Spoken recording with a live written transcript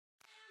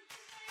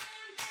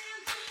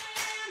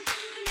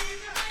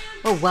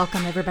Well,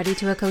 welcome everybody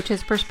to A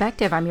Coach's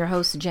Perspective. I'm your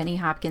host, Jenny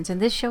Hopkins,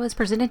 and this show is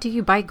presented to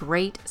you by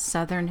Great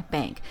Southern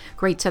Bank.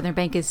 Great Southern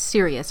Bank is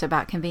serious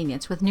about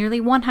convenience. With nearly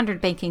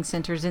 100 banking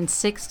centers in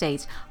 6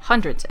 states,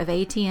 hundreds of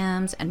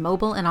ATMs, and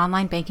mobile and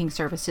online banking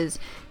services,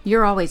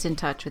 you're always in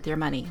touch with your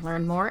money.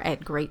 Learn more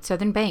at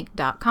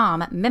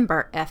greatsouthernbank.com,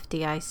 member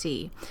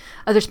FDIC.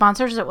 Other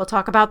sponsors that we'll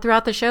talk about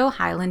throughout the show: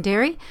 Highland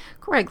Dairy,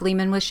 Greg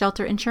Lehman with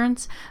Shelter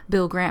Insurance,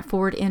 Bill Grant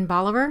Ford in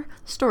Bolivar,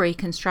 Story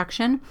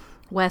Construction,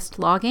 West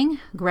Logging,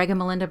 Greg and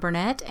Melinda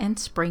Burnett, and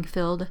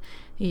Springfield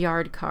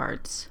Yard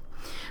Cards.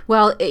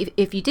 Well,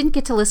 if you didn't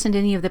get to listen to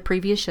any of the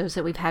previous shows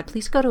that we've had,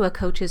 please go to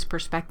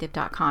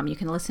acoachesperspective.com. You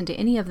can listen to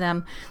any of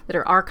them that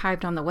are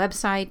archived on the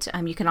website.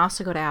 You can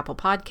also go to Apple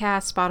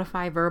Podcasts,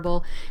 Spotify,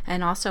 Verbal,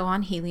 and also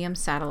on Helium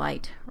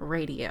Satellite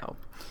Radio.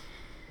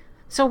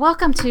 So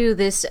welcome to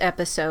this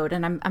episode,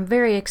 and I'm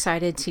very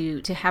excited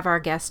to have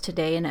our guest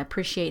today and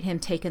appreciate him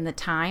taking the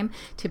time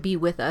to be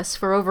with us.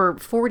 For over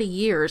 40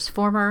 years,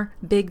 former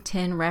Big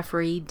Ten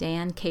referee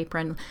Dan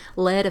Capron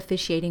led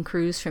officiating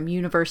crews from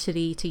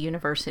university to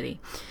university.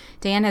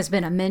 Dan has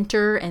been a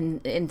mentor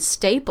and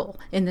staple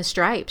in the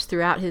stripes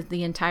throughout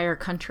the entire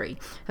country.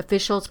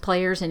 Officials,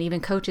 players, and even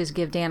coaches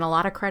give Dan a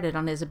lot of credit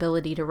on his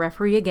ability to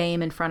referee a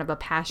game in front of a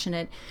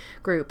passionate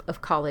group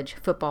of college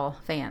football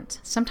fans.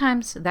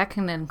 Sometimes that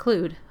can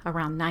include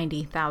around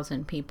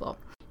 90,000 people.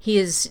 He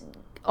is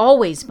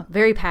always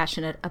very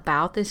passionate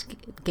about this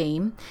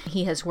game.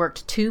 He has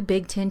worked 2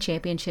 Big Ten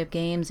championship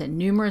games and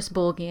numerous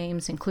bowl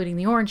games, including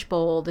the Orange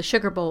Bowl, the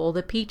Sugar Bowl,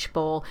 the Peach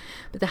Bowl.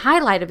 But the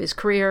highlight of his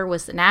career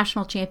was the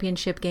national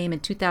championship game in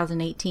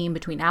 2018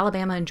 between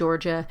Alabama and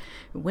Georgia.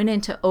 It went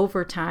into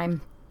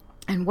overtime.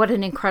 And what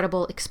an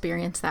incredible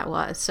experience that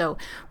was. So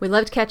we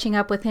loved catching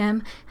up with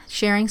him,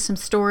 sharing some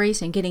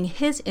stories, and getting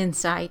his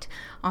insight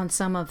on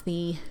some of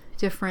the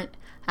different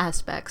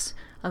aspects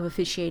of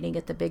officiating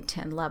at the Big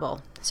Ten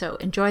level. So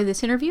enjoy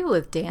this interview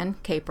with Dan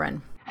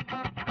Capron.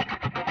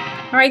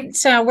 All right,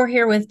 so we're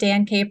here with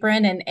Dan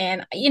Capron,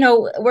 and you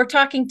know, we're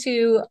talking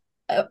to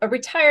a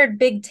retired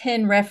Big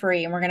Ten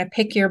referee, and we're going to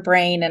pick your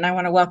brain, and I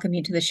want to welcome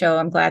you to the show.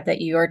 I'm glad that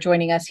you are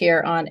joining us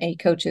here on A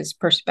Coach's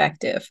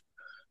Perspective.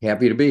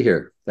 Happy to be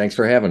here. Thanks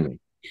for having me.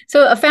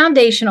 So a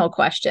foundational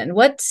question.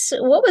 What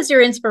was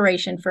your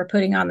inspiration for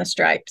putting on the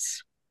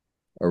stripes?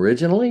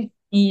 Originally?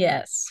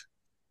 Yes.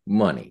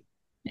 Money.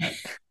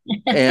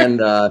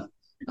 And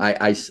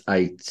I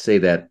say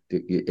that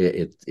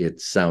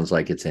it sounds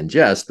like it's in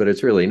jest, but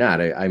it's really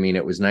not. I mean,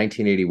 it was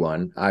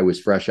 1981. I was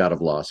fresh out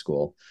of law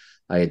school.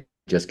 I had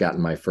just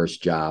gotten my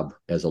first job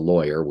as a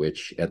lawyer,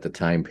 which at the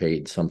time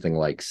paid something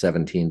like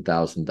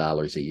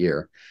 $17,000 a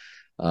year.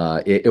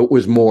 It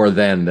was more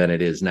then than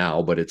it is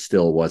now, but it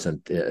still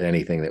wasn't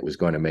anything that was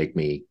going to make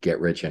me get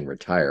rich and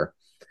retire.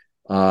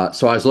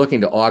 So I was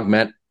looking to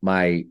augment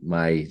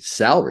my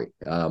salary.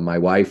 My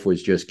wife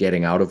was just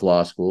getting out of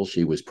law school.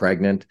 She was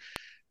pregnant.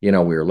 You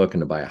know, we were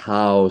looking to buy a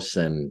house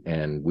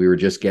and we were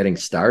just getting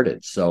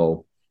started.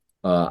 So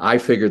I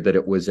figured that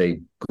it was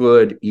a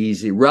good,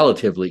 easy,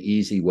 relatively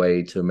easy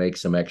way to make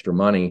some extra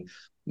money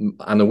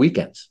on the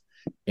weekends.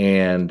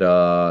 And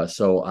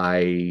so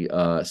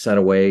I sent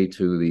away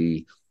to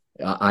the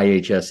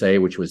IHSA,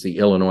 which was the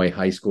Illinois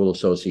High School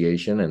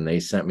Association, and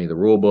they sent me the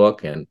rule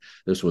book. And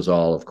this was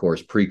all, of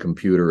course,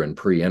 pre-computer and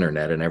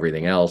pre-internet and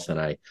everything else. And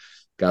I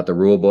got the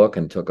rule book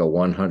and took a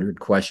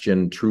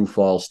 100-question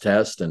true-false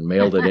test and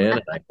mailed it in.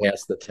 And I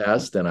passed the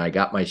test and I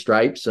got my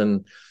stripes.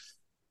 And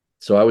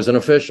so I was an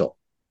official.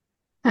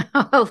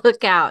 Oh,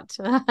 look out.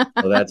 So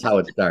that's how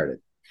it started.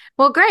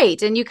 Well,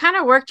 great. And you kind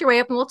of worked your way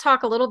up, and we'll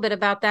talk a little bit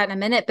about that in a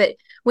minute. But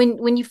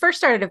when you first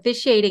started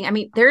officiating, I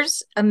mean,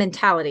 there's a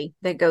mentality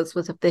that goes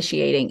with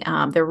officiating.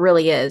 There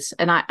really is.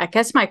 And I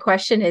guess my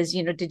question is,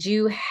 you know, did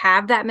you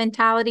have that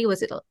mentality?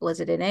 Was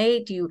it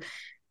innate?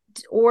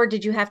 Or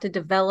did you have to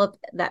develop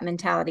that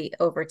mentality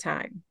over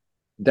time?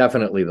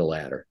 Definitely the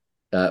latter.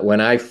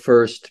 When I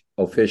first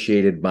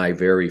officiated my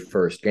very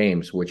first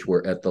games, which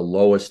were at the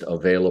lowest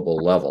available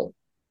level,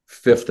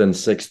 5th and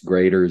 6th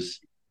graders,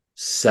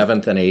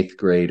 7th and 8th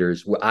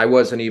graders. I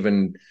wasn't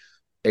even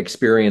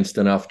experienced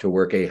enough to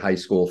work a high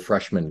school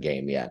freshman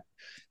game yet.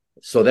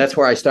 So that's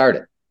where I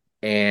started.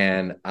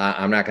 And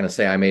I'm not going to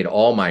say I made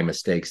all my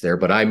mistakes there,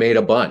 but I made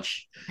a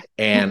bunch.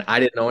 And I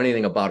didn't know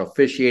anything about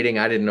officiating.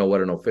 I didn't know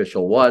what an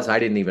official was. I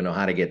didn't even know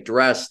how to get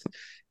dressed.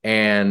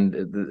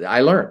 And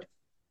I learned.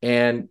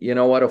 And you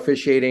know what?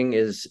 Officiating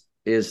is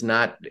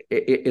not,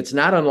 it's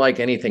not unlike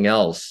anything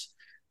else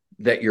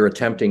that you're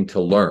attempting to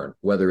learn,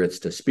 whether it's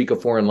to speak a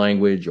foreign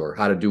language or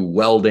how to do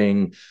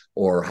welding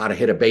or how to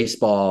hit a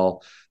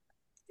baseball.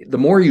 The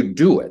more you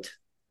do it,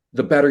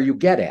 the better you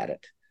get at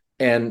it.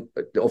 And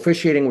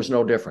officiating was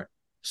no different.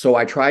 So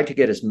I tried to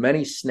get as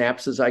many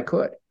snaps as I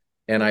could.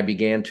 And I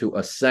began to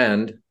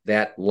ascend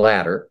that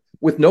ladder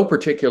with no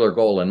particular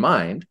goal in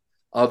mind,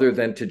 other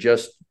than to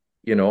just,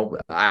 you know,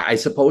 I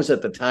suppose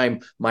at the time,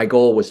 my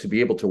goal was to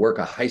be able to work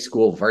a high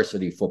school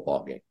varsity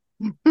football game.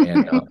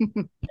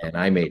 And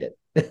I made it.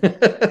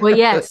 Well,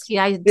 yes,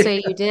 yeah, I'd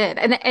say you did.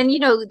 And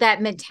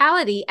that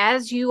mentality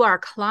as you are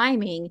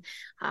climbing,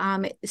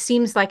 it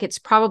seems like it's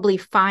probably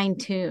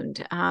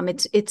fine-tuned.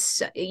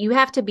 It's you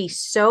have to be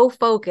so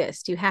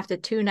focused. You have to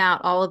tune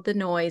out all of the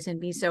noise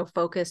and be so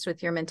focused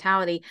with your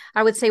mentality.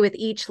 I would say with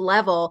each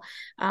level,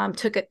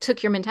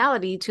 took your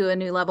mentality to a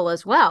new level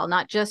as well,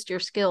 not just your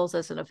skills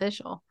as an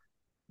official.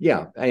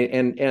 Yeah,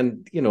 and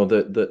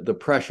the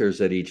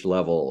pressures at each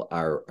level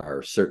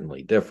are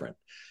certainly different.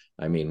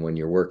 I mean, when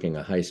you're working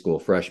a high school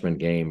freshman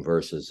game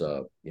versus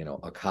a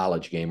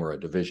college game or a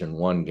Division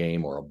I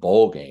game or a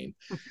bowl game,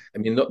 I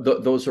mean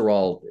those are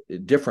all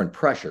different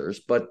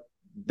pressures, but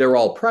they're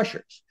all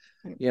pressures.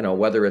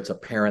 Whether it's a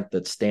parent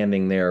that's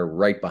standing there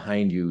right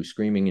behind you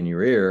screaming in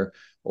your ear,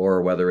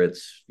 or whether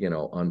it's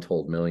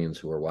untold millions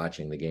who are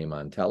watching the game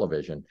on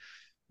television,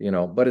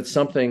 but it's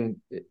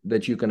something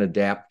that you can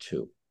adapt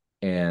to.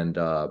 And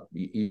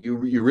you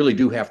really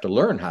do have to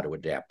learn how to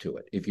adapt to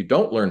it. If you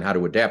don't learn how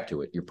to adapt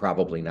to it, you're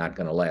probably not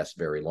going to last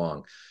very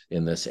long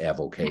in this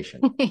avocation.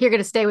 You're going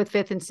to stay with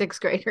fifth and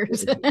sixth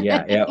graders.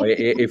 Yeah,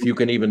 if you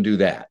can even do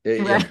that.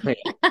 Right.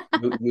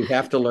 You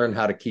have to learn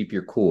how to keep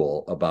your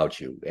cool about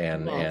you,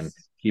 and Yes.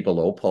 keep a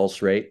low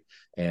pulse rate,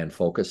 and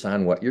focus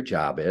on what your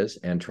job is,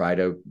 and try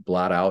to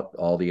blot out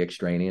all the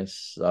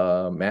extraneous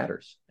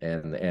matters.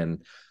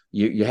 And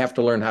you have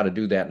to learn how to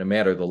do that no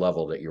matter the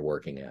level that you're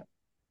working at.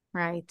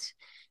 Right.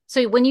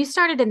 So when you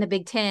started in the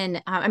Big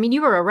Ten, I mean,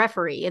 you were a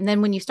referee, and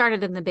then when you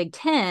started in the Big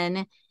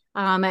Ten,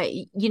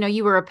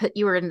 you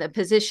were in the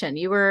position.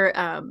 You were,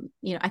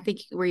 I think,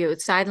 were you a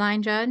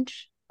sideline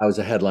judge, I was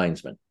a head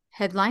linesman.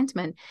 head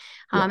linesman,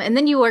 Yeah. and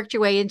then you worked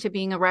your way into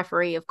being a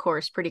referee, of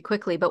course, pretty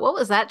quickly. But what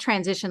was that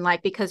transition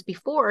like? Because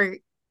before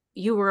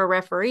you were a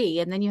referee,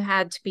 and then you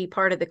had to be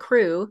part of the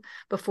crew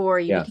before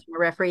you Yes. became a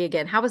referee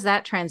again. How was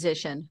that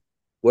transition?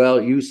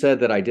 Well, you said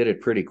that I did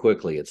it pretty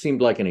quickly. It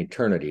seemed like an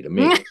eternity to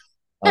me.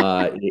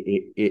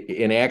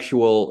 In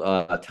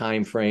actual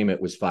time frame,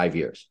 it was 5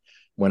 years.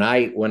 When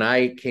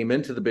I came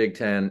into the Big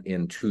Ten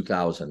in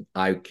 2000,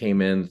 I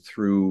came in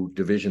through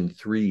Division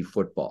III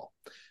football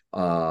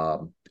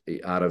out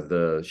of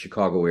the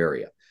Chicago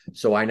area.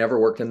 So I never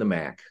worked in the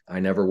MAC. I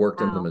never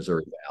worked in the Wow.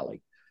 Missouri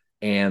Valley.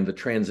 And the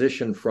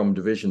transition from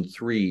Division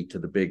III to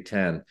the Big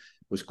Ten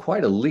was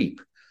quite a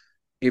leap.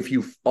 If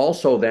you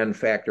also then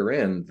factor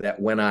in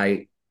that when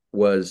I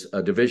was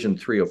a Division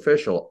III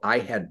official, I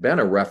had been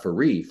a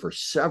referee for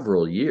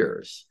several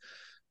years,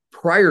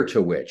 prior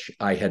to which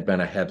I had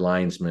been a head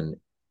linesman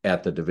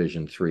at the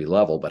Division III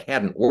level, but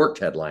hadn't worked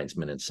head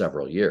linesman in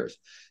several years.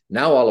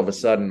 Now, all of a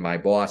sudden, my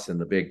boss in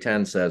the Big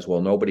Ten says,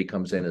 well, nobody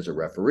comes in as a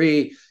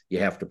referee. You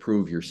have to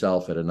prove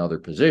yourself at another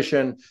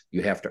position.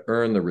 You have to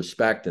earn the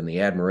respect and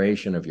the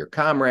admiration of your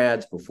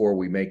comrades before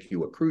we make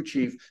you a crew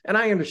chief. And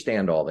I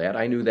understand all that.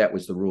 I knew that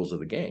was the rules of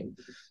the game.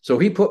 So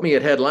he put me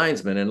at head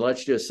linesman, and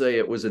let's just say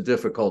it was a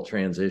difficult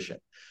transition.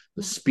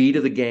 The speed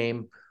of the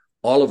game,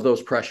 all of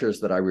those pressures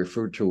that I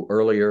referred to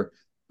earlier,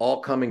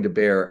 all coming to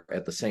bear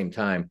at the same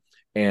time.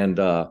 And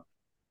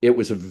it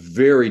was a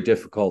very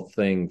difficult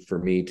thing for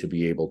me to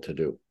be able to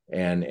do.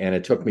 And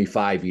it took me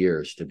 5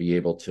 years to be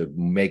able to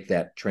make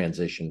that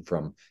transition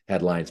from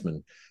head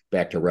linesman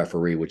back to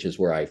referee, which is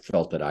where I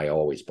felt that I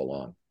always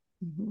belong.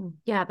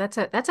 Yeah, that's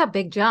a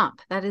big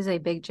jump. That is a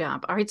big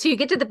jump. All right, so you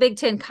get to the Big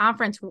Ten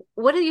conference.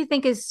 What do you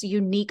think is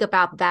unique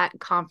about that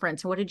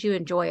conference? What did you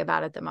enjoy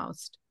about it the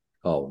most?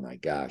 Oh my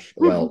gosh.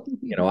 Well,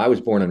 I was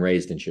born and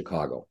raised in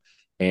Chicago,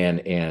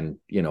 and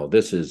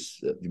this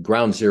is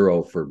ground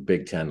zero for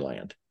Big Ten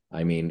land.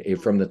 I mean,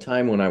 from the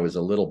time when I was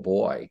a little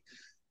boy,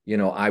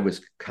 I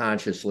was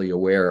consciously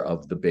aware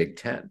of the Big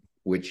Ten,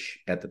 which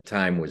at the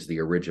time was the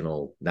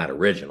original, not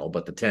original,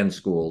 but the 10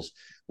 schools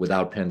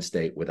without Penn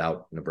State,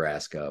 without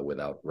Nebraska,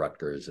 without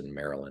Rutgers and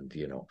Maryland.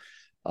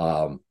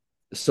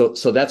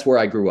 So that's where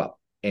I grew up.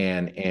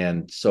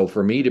 And so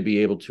for me to be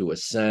able to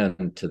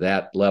ascend to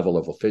that level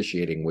of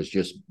officiating was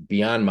just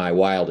beyond my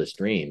wildest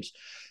dreams.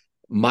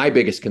 My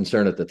biggest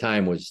concern at the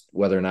time was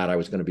whether or not I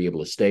was going to be able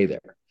to stay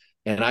there.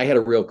 And I had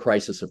a real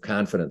crisis of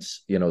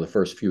confidence, the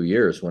first few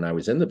years when I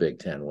was in the Big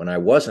Ten, when I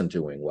wasn't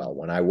doing well,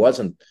 when I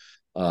wasn't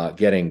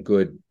getting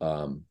good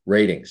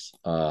ratings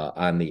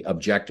on the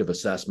objective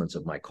assessments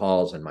of my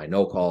calls and my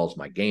no calls,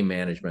 my game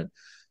management,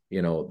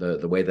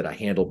 the way that I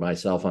handled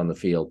myself on the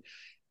field.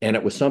 And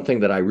it was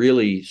something that I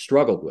really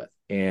struggled with.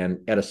 And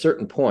at a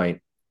certain point,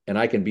 and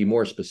I can be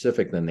more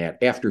specific than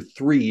that, after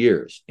 3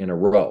 years in a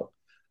row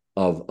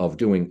of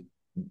doing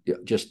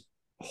just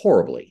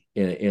horribly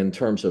in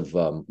terms of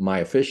my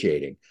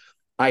officiating,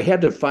 I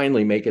had to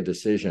finally make a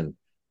decision.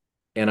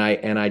 And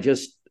I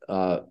just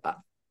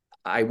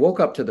I woke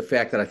up to the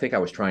fact that I think I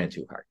was trying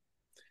too hard,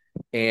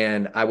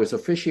 and I was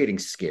officiating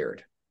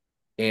scared,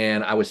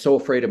 and I was so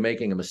afraid of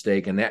making a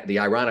mistake. And that the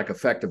ironic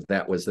effect of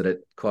that was that it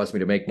caused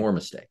me to make more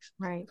mistakes.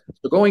 Right.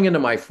 So going into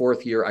my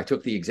fourth year, I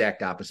took the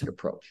exact opposite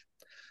approach.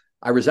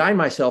 I resigned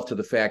myself to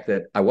the fact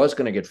that I was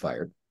going to get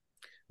fired.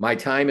 My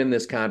time in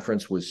this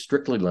conference was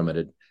strictly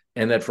limited,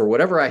 and that for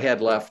whatever I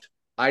had left,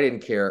 I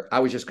didn't care. I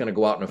was just going to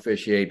go out and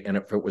officiate. And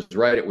if it was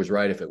right, it was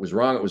right. If it was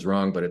wrong, it was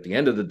wrong. But at the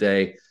end of the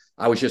day,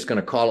 I was just going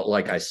to call it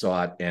like I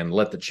saw it and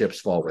let the chips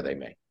fall where they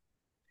may.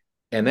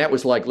 And that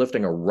was like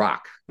lifting a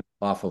rock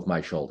off of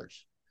my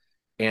shoulders.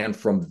 And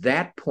from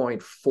that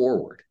point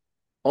forward,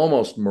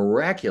 almost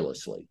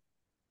miraculously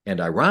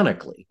and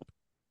ironically,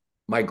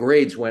 my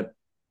grades went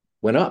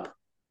up,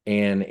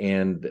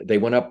 and they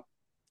went up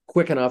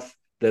quick enough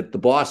that the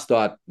boss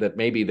thought that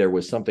maybe there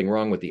was something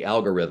wrong with the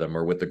algorithm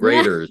or with the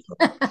graders,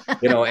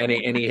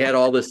 and he had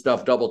all this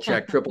stuff double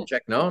check, triple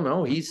check.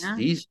 No, he's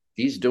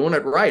doing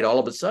it right. All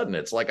of a sudden,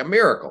 it's like a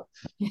miracle.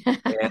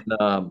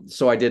 And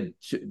so I did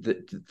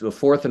the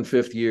fourth and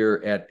fifth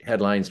year at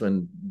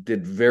Headlinesman,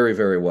 did very,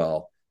 very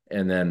well,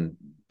 and then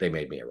they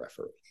made me a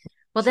referee.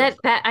 Well, that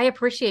I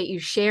appreciate you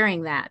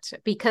sharing that,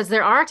 because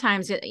there are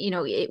times,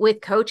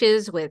 with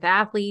coaches, with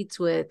athletes,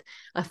 with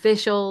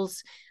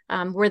officials,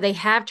 where they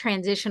have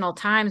transitional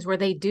times where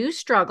they do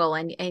struggle,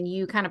 and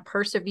you kind of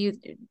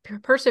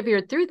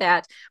persevered through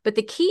that. But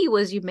the key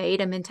was you made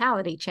a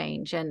mentality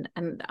change, and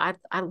I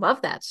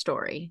love that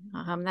story.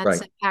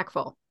 That's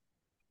impactful.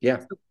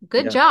 Yeah.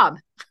 Good job.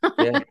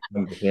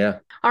 Yeah.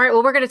 All right.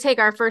 Well, we're going to take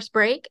our first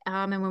break.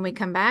 And when we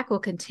come back, we'll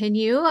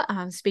continue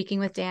speaking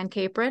with Dan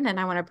Capron. And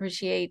I want to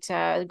appreciate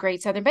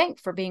Great Southern Bank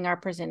for being our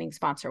presenting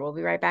sponsor. We'll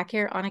be right back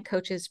here on A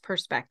Coach's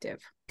Perspective.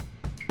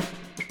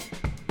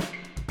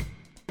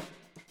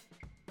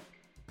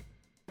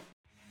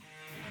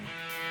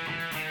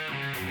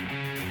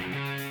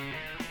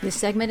 This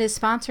segment is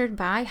sponsored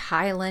by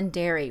Highland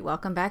Dairy.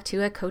 Welcome back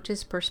to A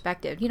Coach's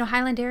Perspective.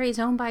 Highland Dairy is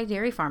owned by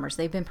dairy farmers.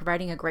 They've been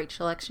providing a great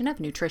selection of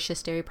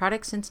nutritious dairy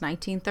products since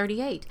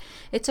 1938.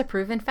 It's a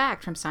proven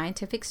fact from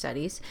scientific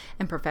studies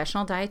and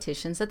professional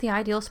dietitians that the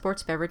ideal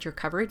sports beverage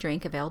recovery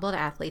drink available to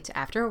athletes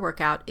after a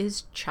workout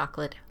is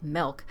chocolate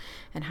milk.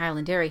 And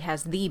Highland Dairy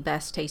has the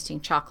best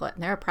tasting chocolate,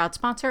 and they're a proud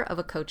sponsor of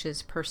A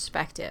Coach's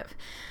Perspective.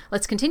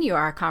 Let's continue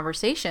our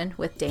conversation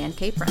with Dan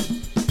Capron.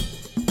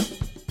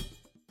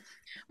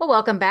 Well,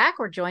 welcome back.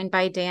 We're joined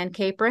by Dan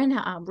Capron,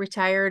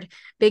 retired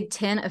Big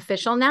Ten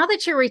official. Now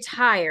that you're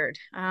retired,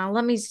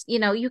 let me,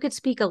 you could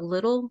speak a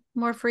little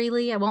more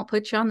freely. I won't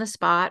put you on the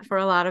spot for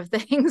a lot of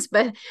things,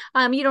 but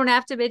you don't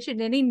have to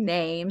mention any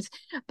names.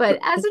 But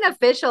as an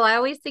official, I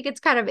always think it's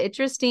kind of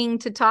interesting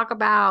to talk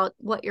about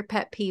what your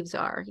pet peeves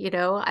are.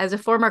 As a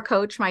former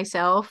coach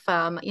myself,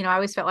 I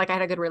always felt like I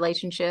had a good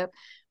relationship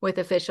with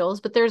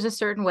officials, but there's a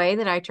certain way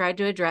that I tried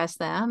to address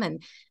them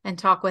and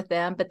talk with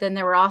them. But then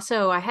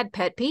I had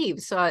pet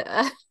peeves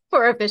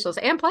for officials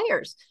and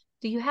players.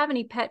 Do you have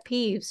any pet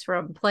peeves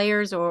from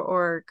players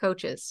or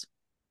coaches?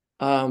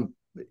 I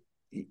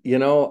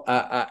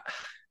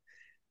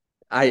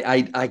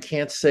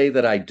can't say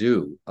that I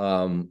do.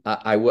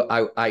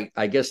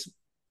 I guess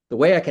the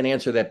way I can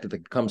answer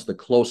that comes the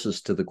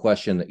closest to the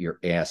question that you're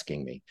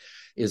asking me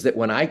is that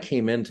when I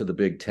came into the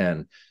Big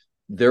Ten,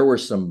 there were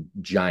some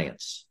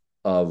giants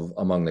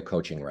among the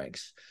coaching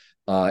ranks.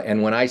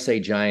 And when I say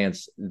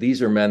giants,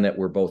 these are men that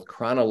were both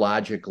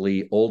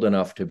chronologically old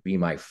enough to be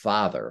my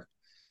father,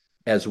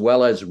 as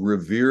well as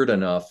revered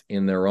enough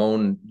in their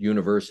own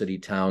university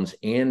towns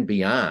and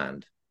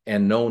beyond,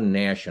 and known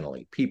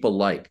nationally. People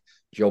like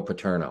Joe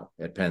Paterno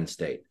at Penn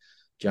State,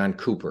 John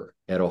Cooper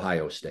at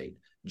Ohio State,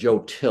 Joe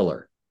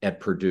Tiller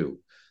at Purdue,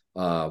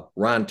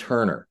 Ron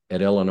Turner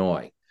at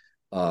Illinois,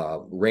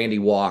 Randy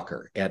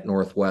Walker at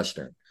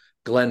Northwestern,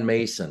 Glenn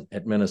Mason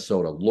at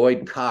Minnesota,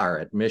 Lloyd Carr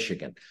at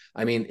Michigan.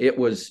 I mean, it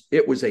was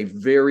a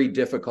very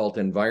difficult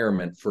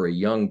environment for a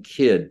young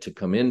kid to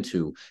come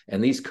into,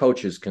 and these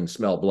coaches can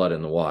smell blood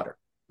in the water.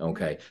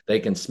 Okay. They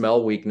can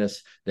smell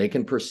weakness, they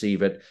can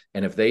perceive it.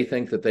 And if they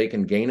think that they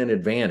can gain an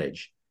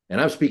advantage, and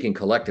I'm speaking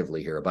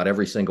collectively here about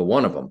every single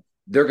one of them,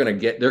 they're going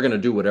to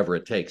do whatever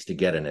it takes to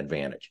get an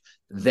advantage.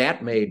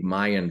 That made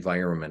my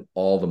environment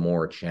all the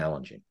more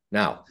challenging.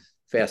 Now,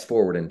 fast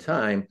forward in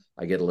time,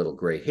 I get a little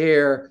gray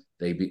hair.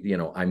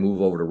 I move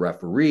over to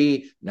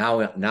referee. Now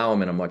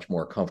I'm in a much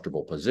more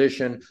comfortable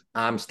position.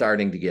 I'm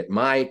starting to get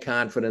my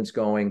confidence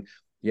going.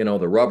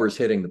 The rubber's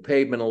hitting the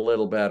pavement a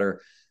little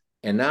better.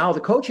 And now the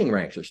coaching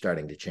ranks are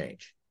starting to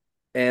change.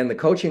 And the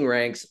coaching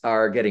ranks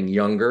are getting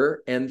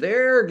younger and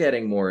they're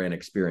getting more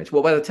inexperienced.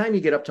 Well, by the time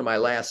you get up to my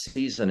last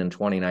season in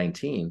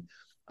 2019,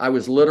 I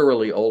was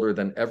literally older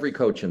than every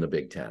coach in the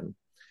Big Ten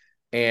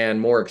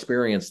and more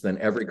experienced than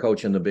every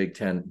coach in the Big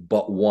Ten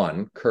but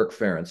one, Kirk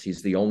Ferentz.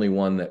 He's the only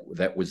one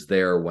that was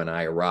there when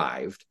I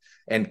arrived.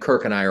 And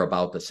Kirk and I are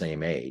about the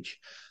same age.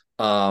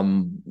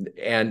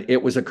 And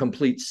it was a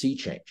complete sea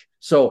change.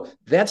 So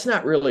that's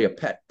not really a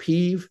pet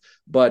peeve,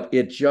 but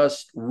it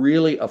just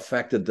really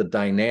affected the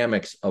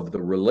dynamics of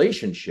the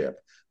relationship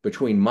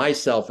between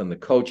myself and the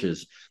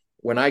coaches.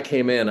 When I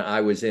came in,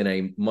 I was in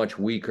a much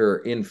weaker,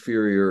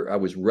 inferior, I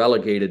was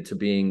relegated to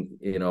being,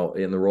 in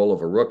the role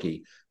of a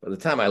rookie. By the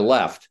time I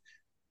left,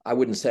 I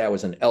wouldn't say I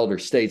was an elder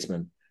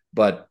statesman,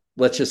 but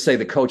let's just say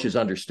the coaches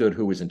understood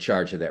who was in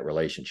charge of that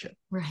relationship.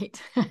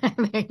 Right.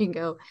 There you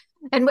go.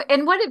 And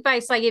what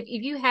advice, like if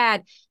you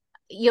had,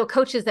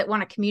 coaches that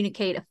want to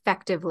communicate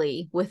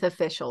effectively with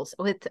officials,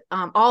 with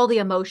all the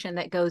emotion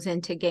that goes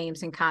into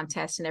games and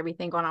contests and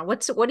everything going on,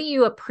 what do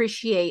you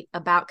appreciate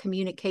about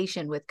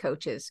communication with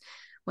coaches?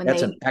 when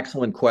That's they an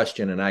excellent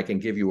question, and I can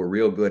give you a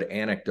real good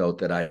anecdote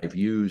that I've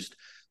used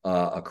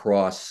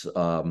across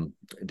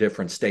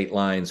different state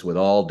lines with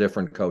all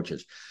different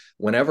coaches.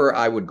 Whenever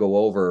I would go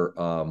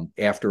over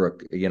after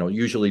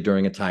usually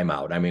during a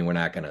timeout. I mean, we're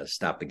not going to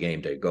stop the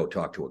game to go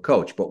talk to a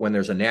coach, but when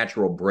there's a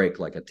natural break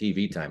like a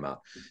TV timeout,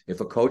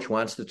 if a coach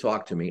wants to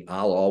talk to me,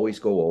 I'll always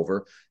go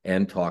over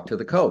and talk to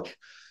the coach.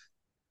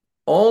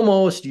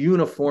 Almost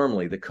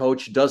uniformly, the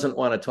coach doesn't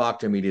want to talk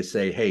to me to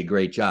say, "Hey,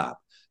 great job."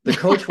 The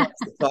coach wants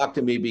to talk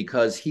to me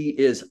because he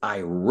is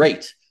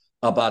irate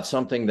about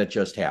something that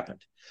just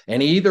happened.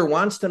 And he either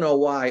wants to know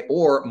why,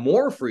 or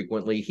more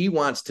frequently, he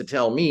wants to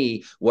tell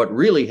me what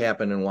really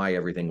happened and why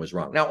everything was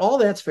wrong. Now, all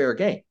that's fair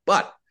game,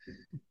 but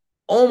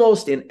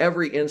almost in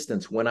every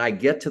instance, when I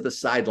get to the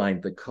sideline,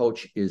 the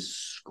coach is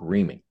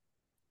screaming.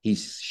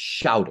 He's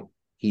shouting.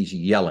 He's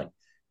yelling.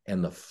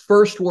 And the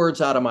first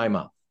words out of my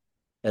mouth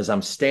as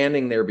I'm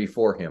standing there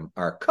before him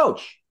are,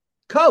 "Coach,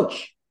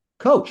 coach,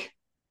 coach,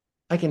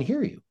 I can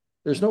hear you.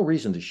 There's no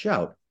reason to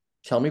shout.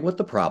 Tell me what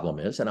the problem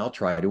is, and I'll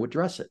try to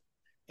address it."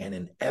 And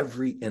in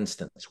every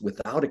instance,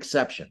 without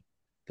exception,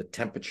 the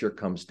temperature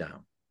comes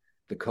down.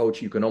 The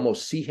coach, you can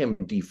almost see him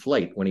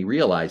deflate when he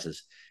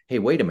realizes, hey,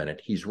 wait a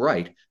minute, he's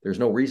right. There's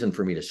no reason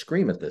for me to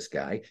scream at this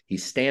guy.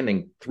 He's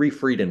standing 3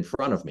 feet in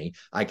front of me.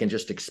 I can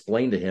just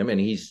explain to him, and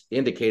he's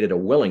indicated a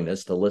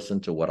willingness to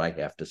listen to what I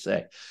have to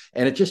say.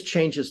 And it just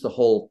changes the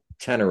whole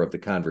tenor of the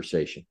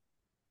conversation.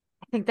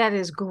 I think that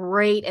is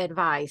great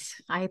advice.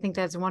 I think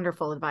that's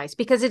wonderful advice,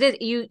 because it is,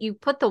 you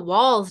put the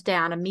walls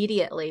down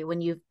immediately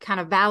when you kind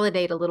of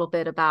validate a little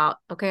bit about,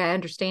 okay, I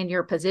understand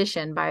your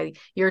position by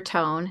your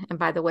tone and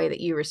by the way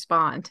that you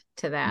respond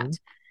to that.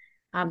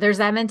 Mm-hmm. There's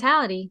that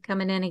mentality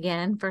coming in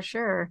again for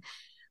sure.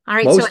 All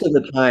right. Most of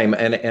the time,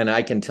 and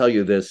I can tell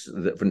you this,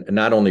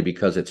 not only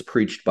because it's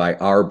preached by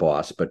our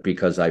boss, but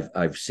because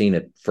I've seen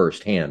it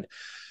firsthand.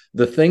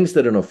 The things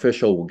that an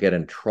official will get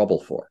in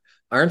trouble for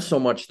aren't so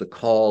much the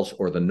calls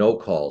or the no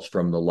calls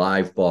from the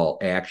live ball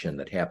action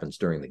that happens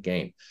during the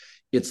game.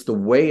 It's the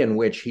way in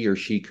which he or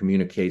she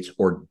communicates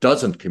or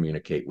doesn't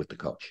communicate with the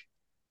coach.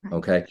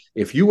 Okay.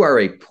 If you are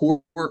a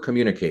poor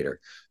communicator,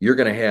 you're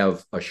going to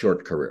have a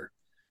short career.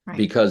 Right.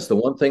 Because the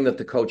one thing that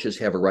the coaches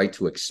have a right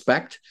to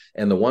expect,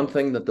 and the one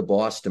thing that the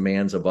boss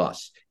demands of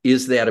us,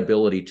 is that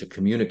ability to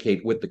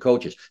communicate with the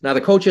coaches. Now, the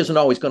coach isn't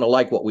always going to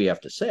like what we have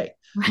to say.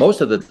 Right.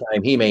 Most of the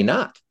time, he may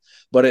not.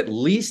 But at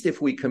least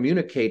if we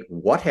communicate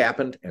what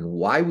happened and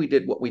why we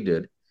did what we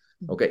did,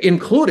 okay,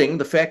 including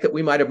the fact that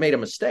we might have made a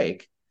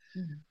mistake,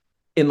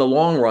 in the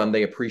long run,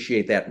 they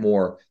appreciate that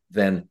more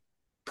than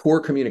poor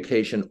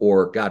communication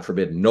or, God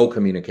forbid, no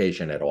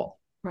communication at all.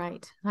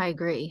 Right. I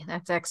agree.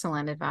 That's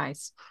excellent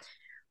advice.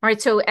 All right.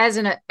 So as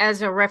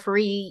a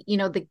referee,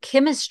 the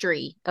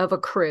chemistry of a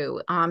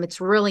crew,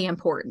 it's really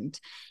important.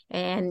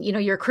 And,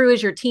 your crew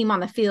is your team on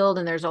the field,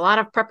 and there's a lot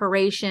of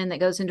preparation that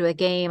goes into a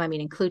game. I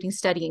mean, including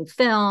studying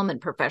film and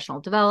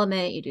professional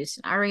development. You do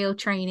scenario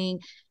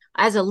training.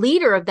 As a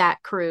leader of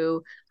that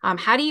crew,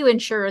 how do you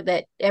ensure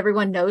that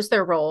everyone knows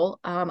their role,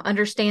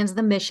 understands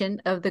the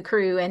mission of the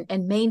crew,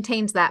 and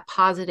maintains that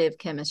positive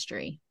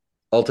chemistry?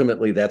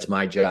 Ultimately, that's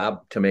my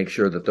job, to make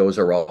sure that those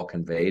are all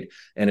conveyed.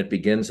 And it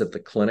begins at the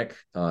clinic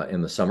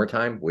in the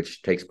summertime,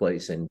 which takes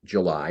place in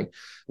July,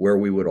 where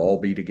we would all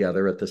be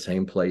together at the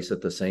same place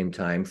at the same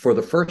time for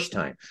the first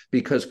time,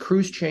 because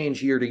crews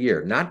change year to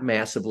year, not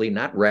massively,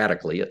 not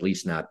radically, at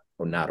least not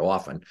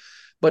often,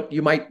 but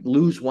you might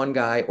lose one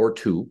guy or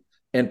two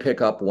and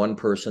pick up one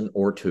person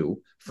or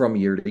two from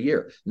year to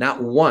year. Not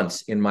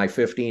once in my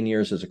 15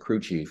 years as a crew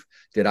chief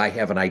did I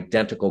have an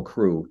identical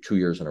crew 2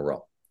 years in a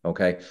row.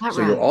 Okay. Not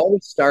so right. You're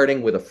always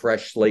starting with a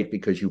fresh slate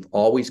because you've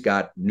always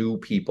got new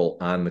people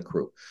on the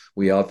crew.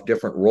 We have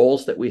different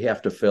roles that we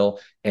have to fill,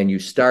 and you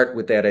start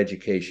with that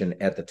education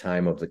at the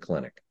time of the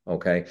clinic.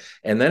 Okay.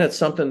 And then it's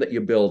something that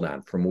you build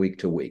on from week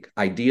to week.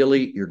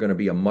 Ideally, you're going to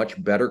be a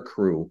much better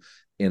crew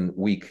in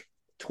week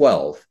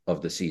 12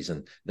 of the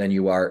season than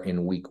you are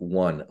in week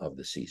 1 of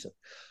the season.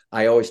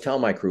 I always tell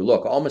my crew,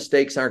 look, all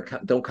mistakes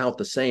don't count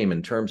the same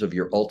in terms of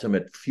your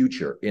ultimate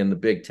future in the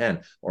Big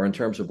Ten, or in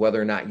terms of whether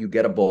or not you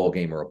get a bowl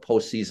game or a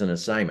postseason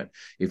assignment.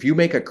 If you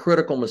make a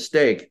critical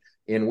mistake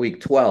in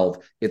week 12,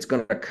 it's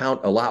going to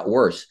count a lot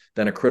worse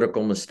than a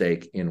critical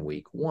mistake in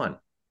week 1.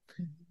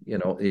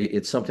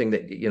 It's something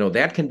that,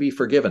 that can be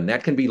forgiven.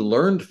 That can be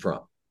learned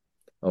from.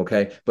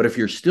 Okay. But if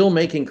you're still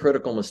making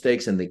critical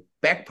mistakes in the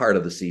back part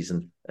of the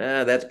season,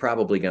 that's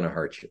probably going to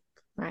hurt you.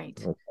 Right.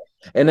 Okay.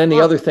 And then the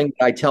other thing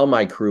I tell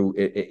my crew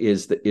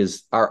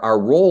is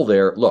our role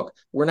there. Look,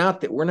 we're not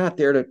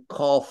there to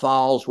call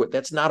fouls.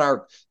 That's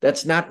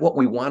not what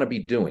we want to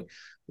be doing.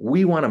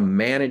 We want to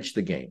manage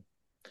the game.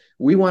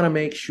 We want to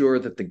make sure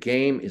that the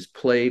game is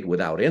played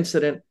without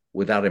incident,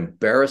 without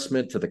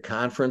embarrassment to the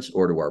conference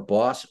or to our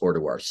boss or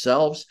to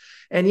ourselves.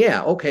 And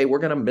yeah, okay, we're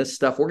going to miss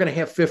stuff. We're going to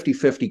have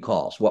 50-50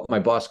 calls, what my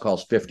boss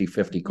calls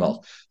 50-50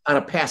 calls on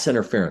a pass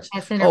interference.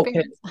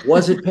 Okay,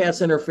 was it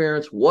pass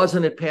interference?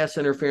 Wasn't it pass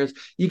interference?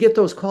 You get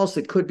those calls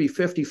that could be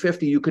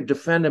 50-50. You could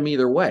defend them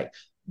either way.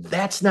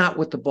 That's not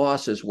what the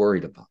boss is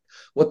worried about.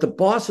 What the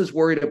boss is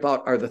worried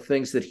about are the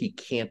things that he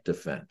can't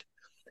defend.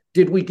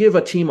 Did we give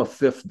a team a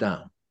fifth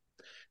down?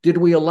 Did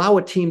we allow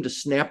a team to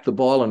snap the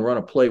ball and run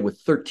a play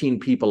with 13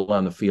 people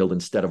on the field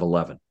instead of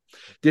 11?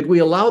 Did we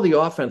allow the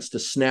offense to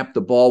snap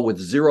the ball with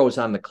zeros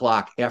on the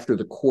clock after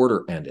the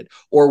quarter ended,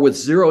 or with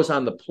zeros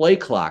on the play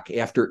clock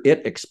after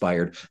it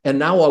expired, and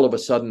now all of a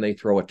sudden they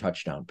throw a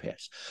touchdown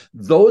pass?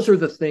 Those are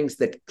the things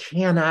that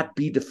cannot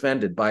be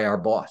defended by our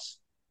boss.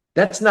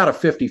 That's not a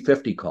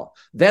 50-50 call.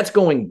 That's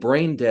going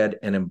brain dead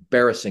and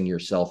embarrassing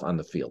yourself on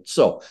the field.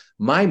 So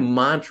my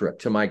mantra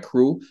to my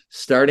crew,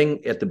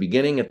 starting at the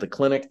beginning at the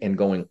clinic and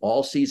going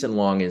all season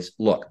long, is,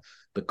 look,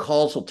 the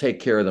calls will take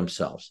care of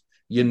themselves.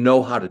 You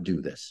know how to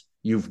do this.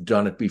 You've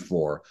done it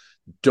before.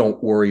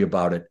 Don't worry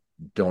about it.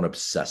 Don't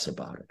obsess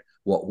about it.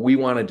 What we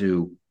want to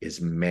do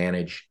is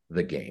manage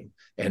the game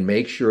and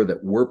make sure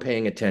that we're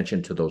paying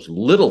attention to those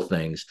little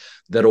things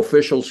that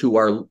officials who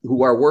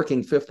are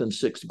working fifth and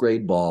sixth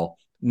grade ball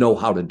know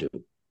how to do.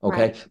 Okay.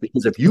 Right.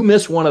 Because if you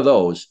miss one of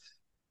those,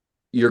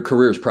 your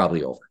career is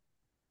probably over.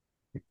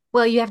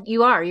 Well,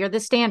 you're the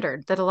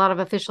standard that a lot of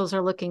officials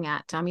are looking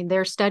at. I mean,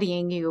 they're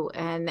studying you,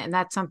 and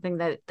that's something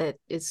that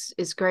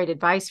is great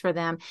advice for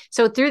them.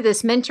 So through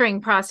this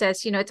mentoring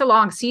process, it's a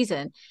long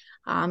season.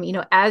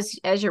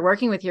 As you're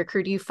working with your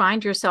crew, do you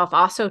find yourself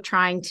also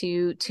trying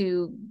to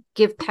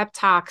give pep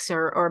talks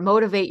or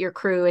motivate your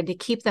crew and to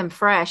keep them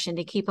fresh and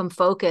to keep them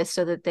focused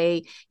so that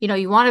they,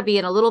 you want to be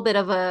in a little bit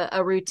of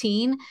a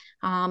routine,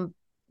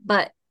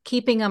 but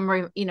keeping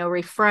them,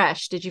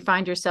 refreshed. Did you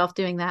find yourself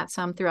doing that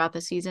some throughout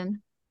the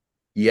season?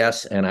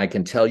 Yes, and I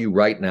can tell you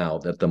right now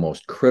that the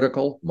most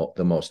critical,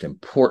 the most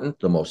important,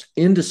 the most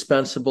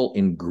indispensable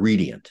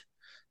ingredient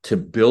to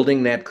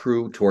building that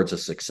crew towards a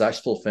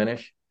successful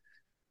finish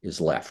is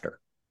laughter.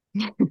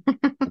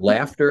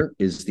 Laughter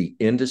is the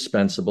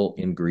indispensable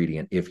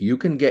ingredient. If you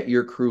can get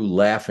your crew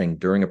laughing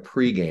during a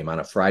pregame on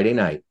a Friday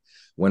night,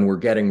 when we're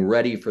getting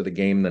ready for the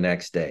game the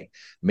next day,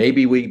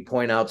 maybe we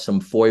point out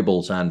some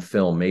foibles on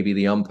film. Maybe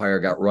the umpire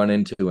got run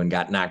into and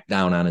got knocked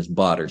down on his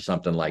butt or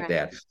something like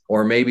that.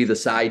 Or maybe the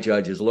side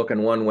judge is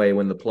looking one way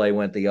when the play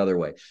went the other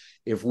way.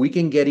 If we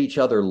can get each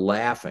other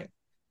laughing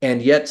and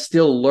yet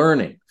still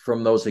learning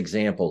from those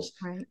examples,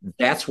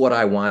 that's what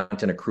I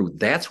want in a crew.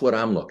 That's what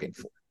I'm looking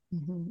for.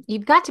 Mm-hmm.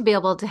 You've got to be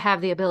able to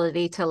have the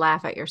ability to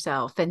laugh at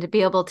yourself and to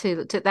be able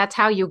to that's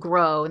how you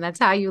grow and that's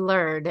how you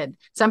learn. And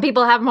some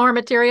people have more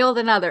material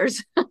than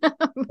others.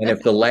 And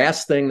if the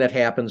last thing that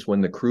happens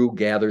when the crew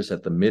gathers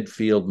at the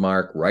midfield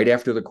mark, right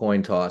after the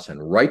coin toss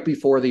and right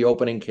before the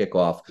opening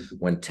kickoff,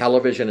 when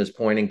television is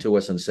pointing to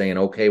us and saying,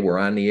 okay, we're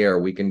on the air,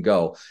 we can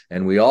go,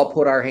 and we all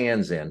put our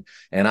hands in,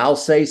 and I'll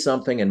say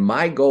something, and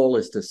my goal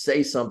is to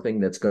say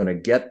something that's going to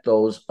get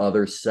those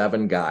other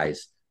 7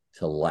 guys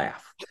to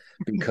laugh.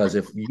 Because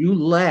if you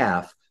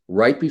laugh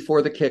right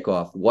before the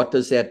kickoff, what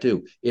does that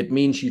do? It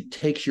means you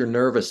takes your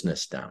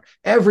nervousness down.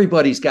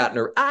 Everybody's got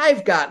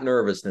I've got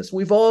nervousness.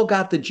 We've all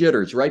got the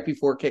jitters right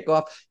before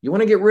kickoff. You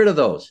want to get rid of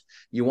those.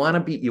 You want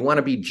to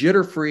be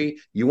jitter free.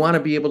 You want to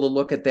be able to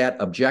look at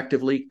that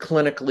objectively,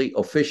 clinically,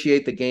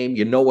 officiate the game.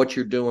 You know what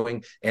you're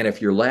doing. And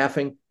if you're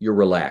laughing, you're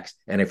relaxed.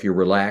 And if you're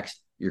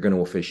relaxed, you're going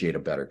to officiate a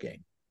better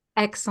game.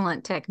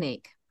 Excellent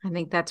technique. I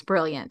think that's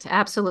brilliant.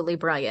 Absolutely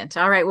brilliant.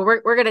 All right. Well,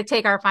 we're going to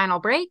take our final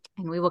break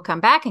and we will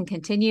come back and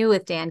continue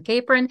with Dan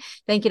Capron.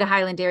 Thank you to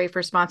Highland Dairy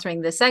for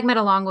sponsoring this segment,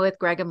 along with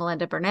Greg and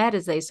Melinda Burnett,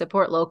 as they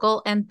support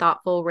local and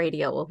thoughtful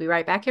radio. We'll be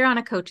right back here on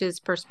A Coach's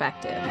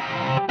Perspective.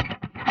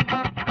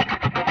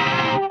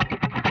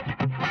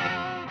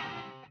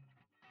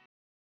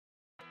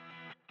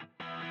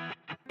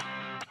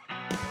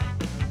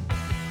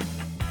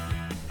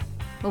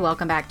 Well,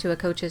 welcome back to A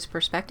Coach's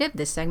Perspective.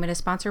 This segment is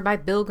sponsored by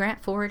Bill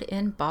Grant Ford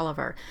in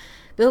Bolivar.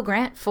 Bill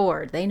Grant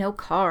Ford, they know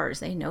cars,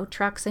 they know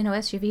trucks, they know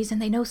SUVs,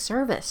 and they know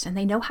service, and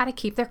they know how to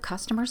keep their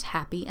customers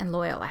happy and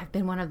loyal. I've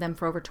been one of them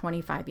for over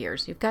 25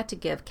 years. You've got to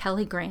give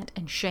Kelly Grant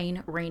and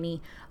Shane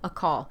Rainey a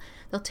call.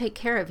 They'll take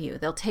care of you.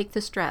 They'll take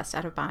the stress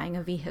out of buying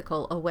a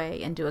vehicle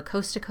away and do a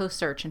coast-to-coast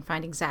search and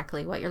find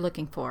exactly what you're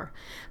looking for.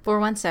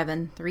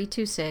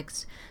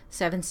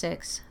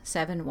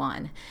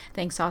 417-326-7671.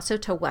 Thanks also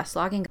to West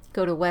Logging.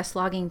 Go to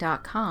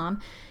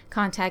westlogging.com.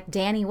 Contact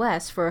Danny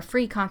West for a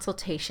free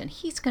consultation.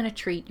 He's going to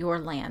treat your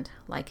land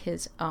like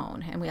his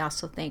own. And we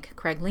also thank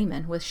Craig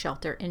Lehman with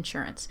Shelter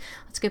Insurance.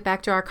 Let's get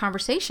back to our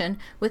conversation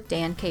with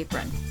Dan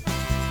Capron.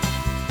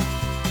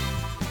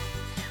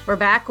 We're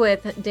back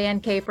with Dan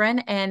Capron,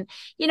 and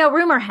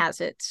rumor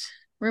has it.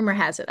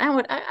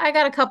 I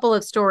got a couple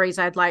of stories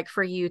I'd like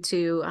for you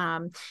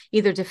to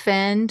either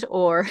defend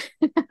or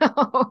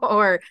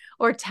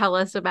or tell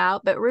us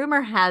about. But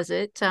rumor has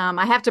it,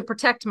 I have to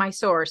protect my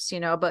source,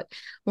 but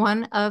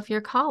one of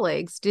your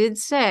colleagues did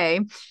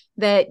say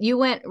that you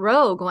went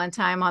rogue one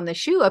time on the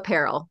shoe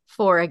apparel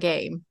for a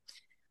game.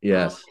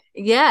 Yes.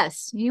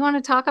 Yes. You want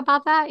to talk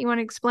about that? You want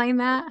to explain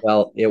that?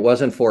 Well, it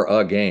wasn't for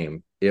a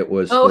game. It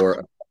was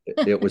for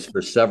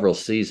several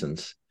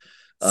seasons.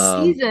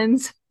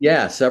 Seasons.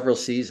 Yeah, several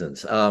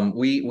seasons.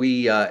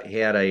 We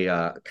had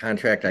a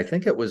contract. I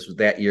think it was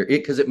that year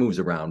because it moves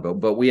around,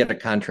 but we had a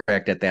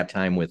contract at that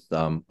time with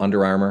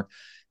Under Armour,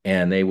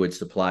 and they would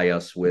supply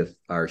us with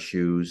our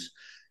shoes,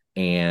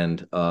 and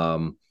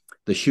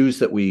the shoes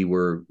that we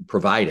were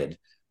provided,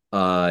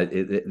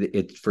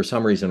 it for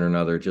some reason or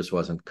another just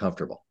wasn't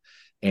comfortable.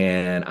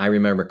 And I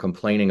remember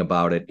complaining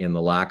about it in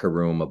the locker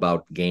room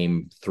about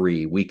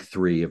week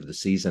 3 of the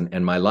season.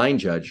 And my line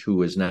judge,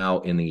 who is now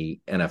in the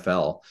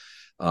NFL,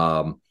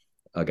 a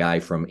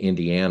guy from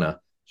Indiana,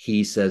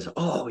 he says,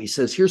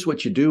 here's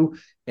what you do.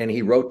 And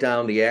he wrote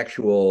down the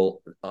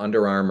actual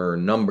Under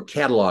Armour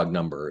catalog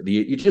number.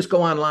 You just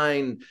go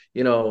online,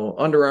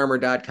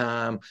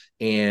 underarmour.com,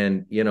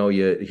 and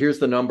here's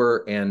the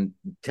number, and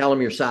tell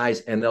them your size,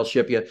 and they'll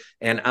ship you.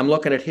 And I'm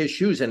looking at his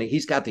shoes, and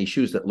he's got these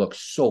shoes that look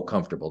so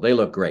comfortable. They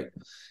look great.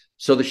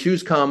 So the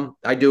shoes come,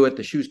 I do it.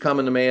 The shoes come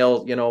in the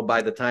mail,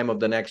 by the time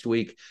of the next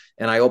week,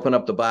 and I open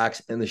up the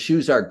box, and the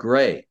shoes are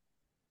gray,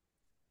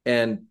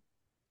 and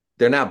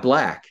they're not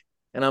black.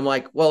 And I'm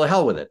like, well, the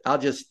hell with it. I'll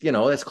just,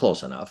 that's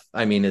close enough.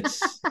 I mean, it's,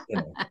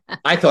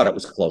 I thought it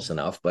was close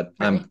enough, but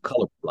I'm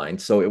colorblind.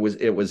 So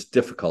it was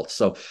difficult.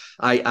 So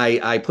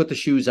I put the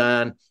shoes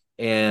on,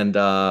 and,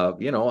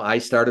 I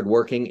started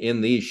working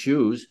in these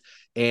shoes,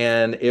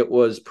 and it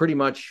was pretty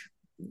much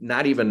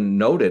not even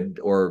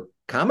noted or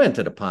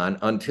commented upon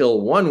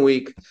until one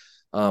week.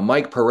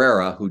 Mike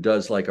Pereira, who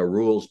does like a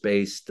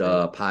rules-based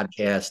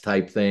podcast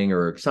type thing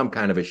or some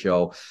kind of a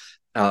show,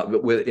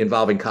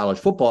 involving college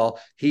football,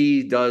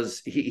 he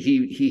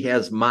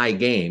has my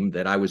game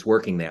that I was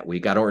working that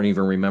week. I don't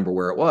even remember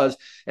where it was.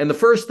 And the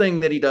first thing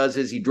that he does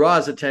is he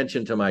draws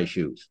attention to my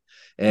shoes,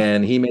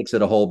 and he makes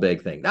it a whole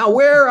big thing. Now,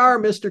 where are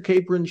Mr.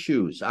 Capron's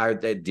shoes?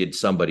 Did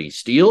somebody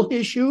steal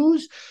his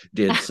shoes?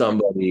 Did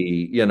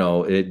somebody,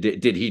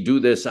 did he do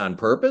this on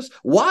purpose?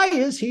 Why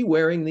is he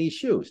wearing these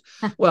shoes?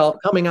 Well,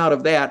 coming out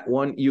of that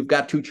one, you've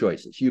got two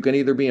choices. You can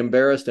either be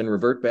embarrassed and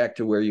revert back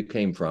to where you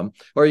came from,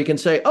 or you can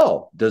say,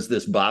 oh, does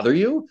this bother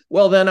you?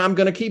 Well, then I'm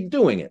going to keep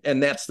doing it.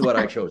 And that's what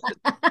I chose to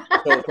do.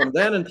 So from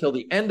then until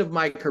the end of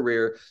my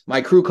career,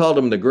 my crew called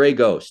them the Gray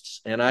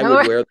Ghosts, and I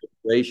would wear the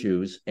gray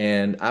shoes,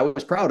 and I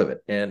was proud of it.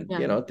 And,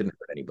 it didn't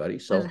hurt anybody.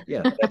 So,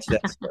 yeah, that's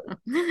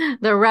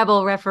the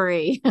rebel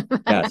referee.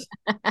 Yes.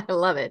 I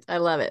love it. I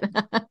love it.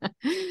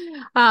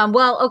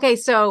 Well, okay.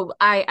 So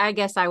I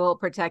guess I won't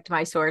protect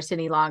my source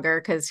any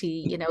longer because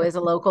he, is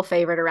a local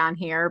favorite around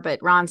here.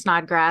 But Ron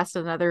Snodgrass,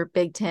 another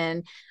Big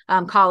Ten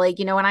colleague,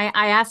 and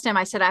I asked him,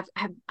 I said,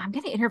 I'm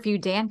going to interview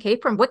Dan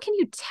Capron. What can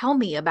you tell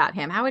me about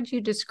him? How would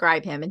you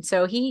describe him? And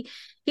so he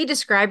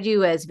described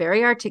you as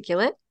very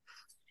articulate,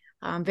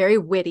 very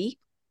witty,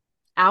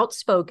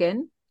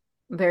 outspoken,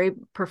 very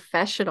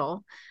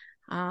professional.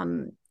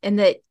 And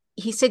that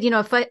he said,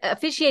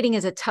 officiating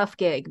is a tough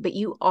gig, but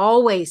you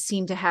always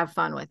seem to have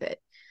fun with it.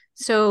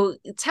 So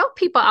tell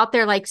people out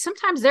there, like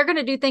sometimes they're going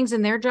to do things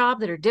in their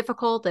job that are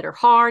difficult, that are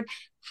hard.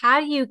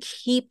 How do you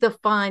keep the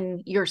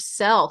fun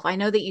yourself? I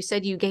know that you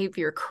said you gave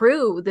your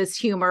crew this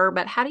humor,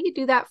 but how do you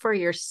do that for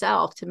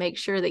yourself to make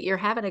sure that you're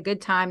having a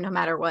good time no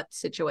matter what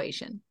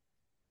situation?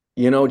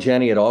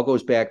 Jenny, it all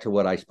goes back to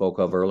what I spoke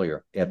of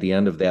earlier at the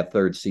end of that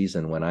third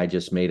season when I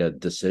just made a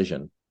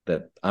decision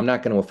that I'm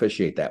not going to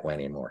officiate that way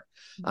anymore.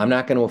 I'm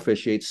not going to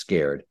officiate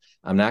scared.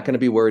 I'm not going to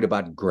be worried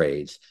about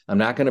grades. I'm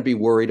not going to be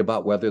worried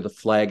about whether the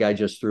flag I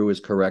just threw is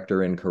correct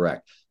or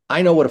incorrect.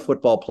 I know what a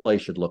football play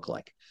should look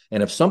like.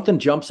 And if something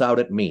jumps out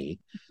at me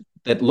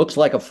that looks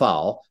like a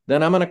foul,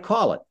 then I'm going to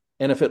call it.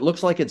 And if it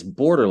looks like it's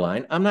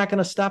borderline, I'm not going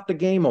to stop the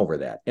game over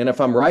that. And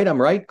if I'm right,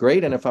 I'm right.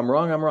 Great. And if I'm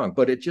wrong, I'm wrong.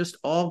 But it just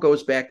all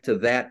goes back to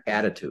that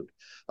attitude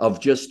of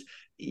just,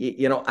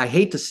 I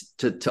hate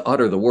to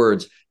utter the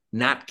words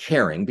not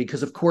caring,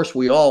 because of course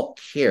we all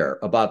care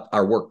about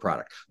our work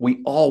product.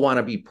 We all want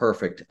to be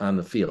perfect on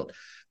the field,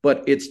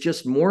 but it's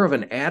just more of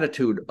an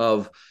attitude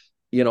of,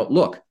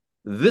 look,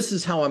 this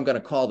is how I'm going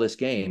to call this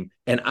game,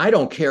 and I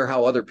don't care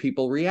how other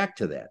people react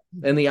to that.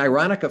 And the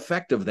ironic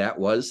effect of that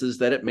is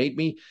that it made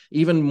me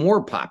even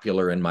more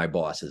popular in my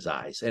boss's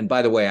eyes. And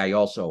by the way, I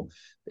also,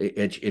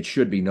 it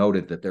should be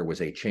noted that there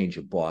was a change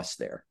of boss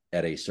there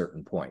at a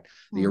certain point.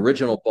 The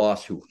original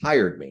boss who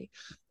hired me,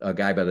 a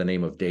guy by the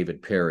name of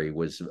David Perry,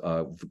 was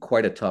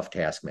quite a tough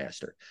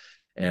taskmaster.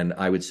 And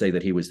I would say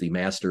that he was the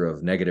master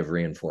of negative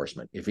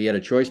reinforcement. If he had a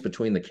choice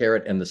between the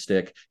carrot and the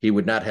stick, he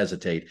would not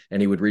hesitate,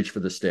 and he would reach for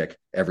the stick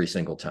every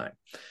single time.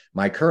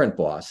 My current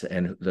boss,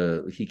 and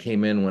he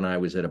came in when I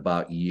was at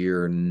about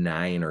year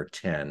 9 or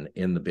 10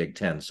 in the Big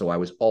Ten, so I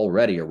was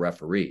already a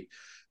referee.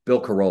 Bill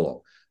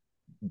Carollo,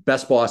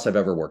 best boss I've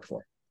ever worked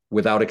for,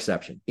 without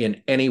exception,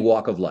 in any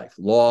walk of life.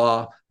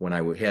 Law, when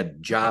I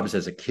had jobs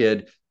as a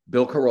kid,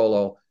 Bill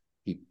Carollo,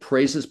 he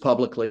praises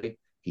publicly,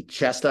 he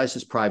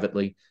chastises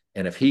privately,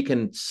 and if he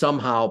can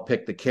somehow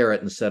pick the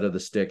carrot instead of the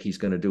stick, he's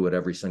going to do it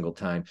every single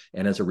time.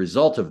 And as a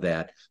result of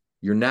that,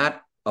 you're not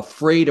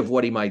afraid of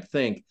what he might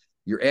think.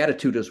 Your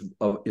attitude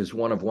is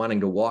one of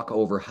wanting to walk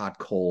over hot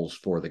coals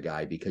for the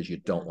guy because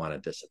you don't want to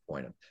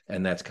disappoint him.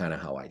 And that's kind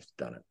of how I've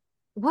done it.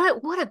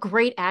 What a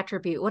great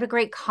attribute. What a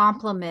great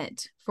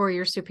compliment for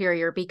your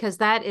superior, because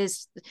that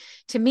is,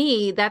 to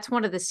me, that's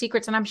one of the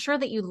secrets. And I'm sure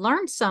that you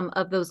learned some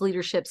of those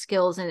leadership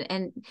skills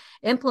and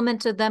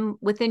implemented them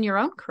within your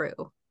own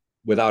crew.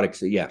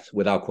 Yes,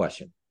 without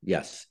question.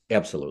 Yes,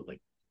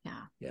 absolutely.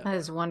 Yeah, Yeah. that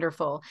is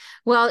wonderful.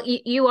 Well,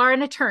 you are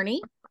an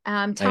attorney.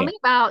 I am. Tell me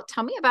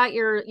about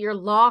your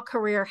law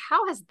career.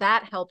 How has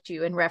that helped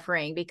you in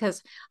refereeing?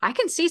 Because I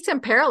can see some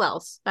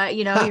parallels.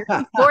 You're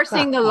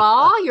enforcing the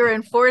law, you're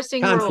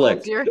enforcing rules.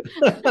 Conflict. You're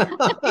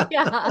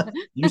yeah,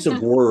 Use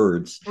of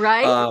words.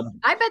 right.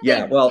 I bet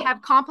Yeah, they well,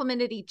 have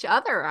complemented each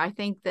other. I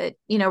think that,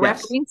 yes.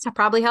 refereeing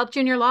probably helped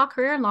you in your law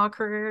career and law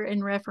career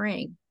in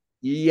refereeing.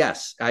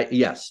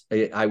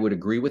 I would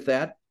agree with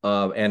that.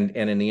 And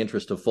in the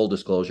interest of full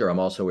disclosure, I'm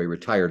also a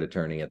retired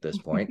attorney at this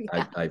point.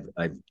 Yeah.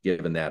 I've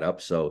given that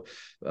up, so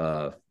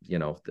I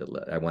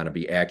want to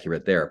be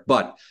accurate there.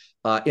 But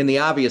in the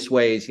obvious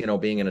ways,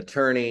 being an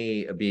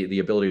attorney, the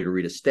ability to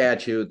read a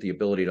statute, the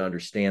ability to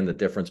understand the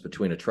difference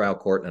between a trial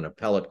court and an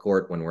appellate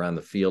court when we're on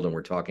the field and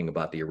we're talking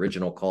about the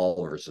original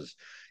call versus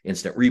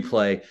instant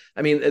replay.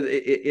 I mean,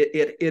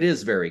 it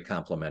is very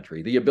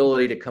complimentary. The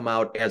ability to come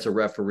out as a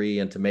referee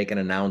and to make an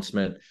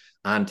announcement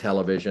on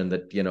television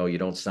that, you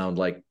don't sound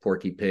like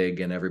Porky Pig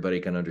and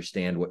everybody can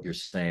understand what you're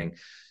saying.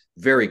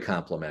 Very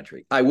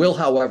complimentary. I will,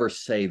 however,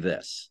 say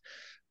this.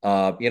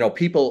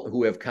 People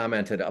who have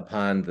commented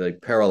upon the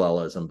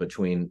parallelism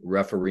between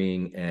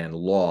refereeing and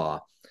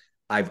law,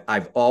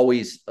 I've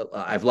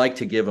liked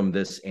to give them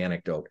this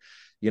anecdote.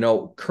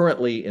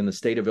 Currently in the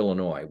state of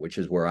Illinois, which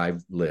is where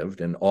I've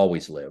lived and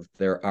always lived,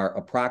 there are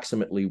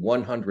approximately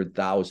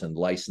 100,000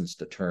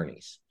 licensed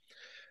attorneys.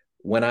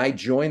 When I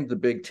joined the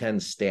Big Ten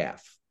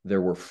staff, there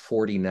were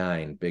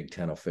 49 Big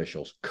Ten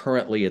officials.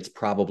 Currently, it's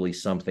probably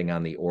something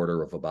on the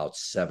order of about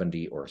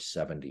 70 or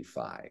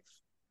 75.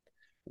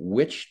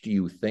 Which do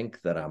you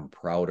think that I'm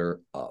prouder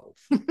of?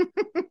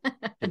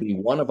 To be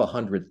one of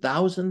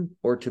 100,000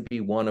 or to be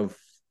one of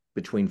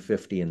between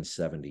 50 and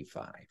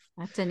 75?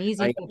 That's an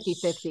easy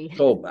 50-50.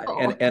 So,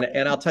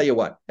 and I'll tell you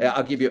what,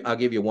 I'll give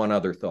you one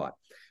other thought.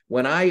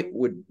 When I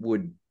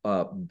would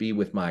be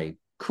with my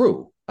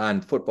crew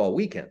on football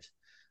weekends,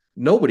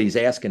 nobody's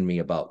asking me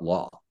about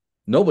law.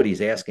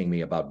 Nobody's asking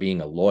me about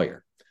being a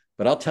lawyer.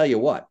 But I'll tell you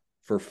what,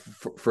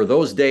 for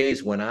those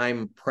days when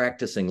I'm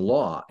practicing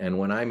law and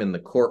when I'm in the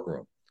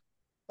courtroom,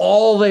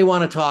 all they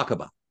want to talk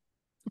about,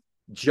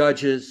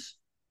 judges,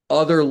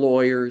 other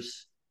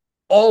lawyers,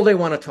 all they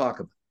want to talk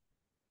about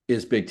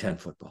is Big Ten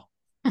football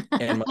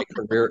and my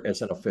career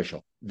as an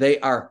official. They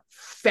are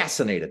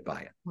fascinated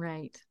by it.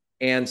 Right.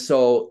 And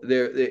so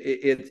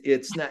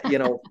it's not,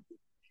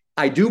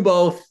 I do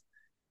both.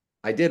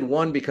 I did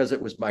one because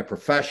it was my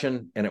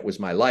profession and it was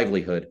my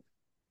livelihood.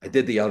 I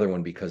did the other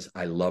one because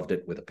I loved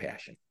it with a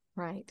passion.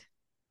 Right.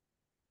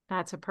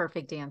 That's a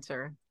perfect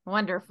answer.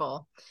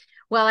 Wonderful.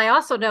 Well, I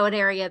also know an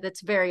area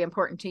that's very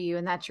important to you,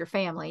 and that's your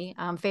family.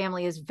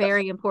 Family is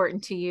very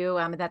important to you.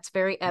 That's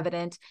very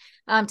evident.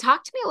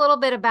 Talk to me a little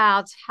bit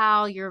about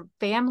how your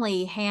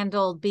family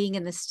handled being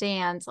in the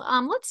stands.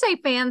 Let's say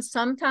fans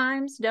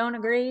sometimes don't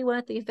agree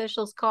with the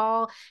officials'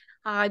 call.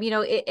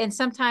 And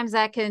sometimes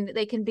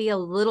they can be a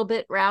little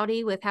bit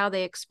rowdy with how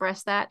they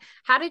express that.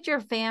 How did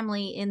your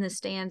family in the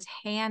stands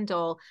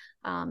handle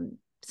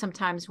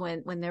sometimes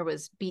when there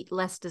was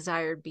less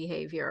desired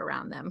behavior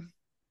around them?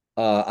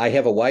 I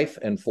have a wife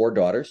and 4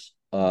 daughters.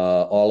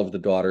 All of the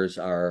daughters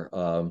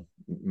are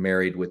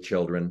married with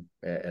children,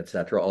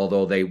 etc.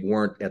 Although they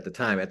weren't at the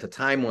time. At the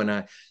time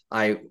when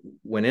I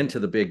went into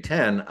the Big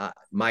Ten,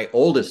 my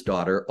oldest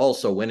daughter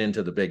also went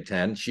into the Big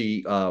Ten.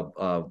 She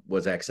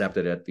was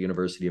accepted at the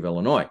University of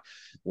Illinois,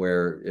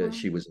 where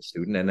she was a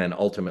student, and then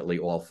ultimately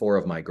all 4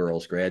 of my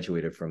girls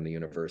graduated from the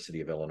University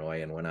of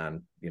Illinois and went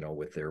on,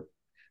 with their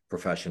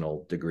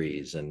professional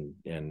degrees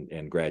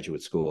and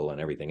graduate school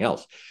and everything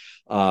else.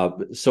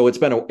 So it's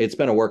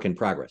been a work in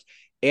progress.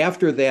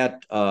 After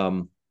that,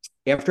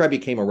 after I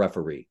became a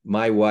referee,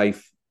 my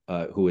wife,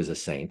 who is a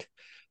saint,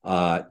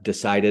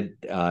 decided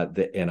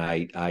that, and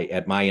I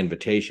at my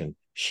invitation,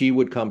 she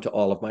would come to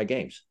all of my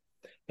games.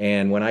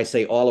 And when I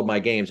say all of my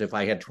games, if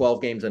I had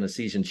 12 games in a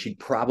season, she'd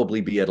probably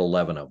be at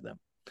 11 of them.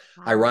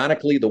 Wow.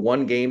 Ironically, the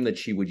one game that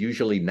she would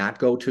usually not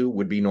go to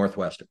would be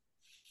Northwestern,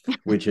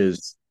 which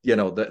is,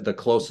 the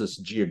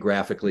closest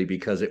geographically,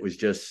 because it was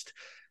just,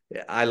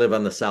 I live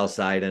on the south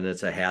side and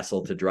it's a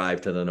hassle to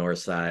drive to the north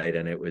side.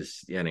 And it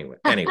was anyway,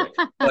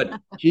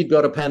 but she'd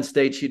go to Penn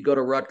State, she'd go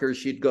to Rutgers,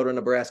 she'd go to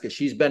Nebraska.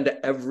 She's been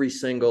to every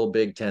single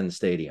Big Ten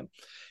stadium.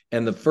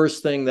 And the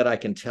first thing that I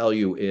can tell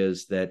you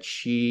is that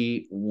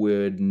she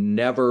would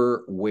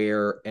never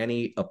wear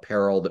any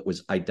apparel that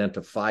was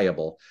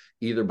identifiable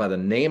either by the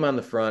name on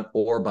the front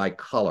or by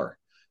color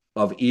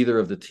of either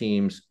of the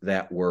teams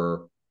that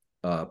were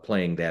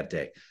playing that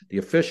day. The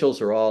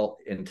officials are all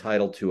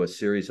entitled to a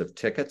series of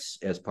tickets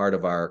as part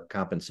of our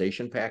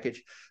compensation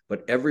package,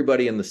 but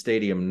everybody in the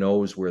stadium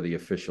knows where the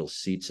official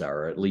seats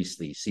are, or at least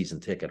the season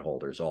ticket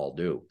holders all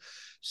do.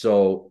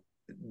 So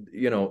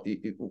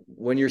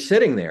when you're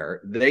sitting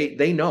there,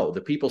 they know,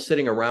 the people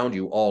sitting around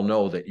you all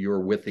know that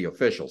you're with the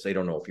officials. They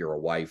don't know if you're a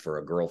wife or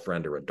a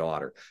girlfriend or a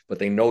daughter, but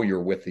they know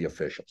you're with the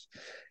officials.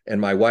 And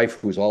my wife,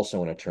 who's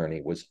also an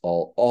attorney, was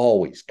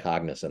always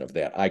cognizant of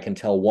that. I can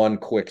tell one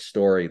quick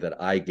story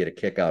that I get a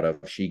kick out of.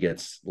 She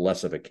gets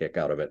less of a kick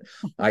out of it.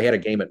 I had a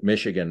game at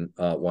Michigan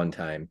one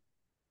time,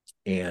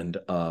 and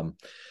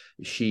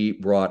she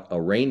brought a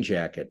rain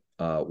jacket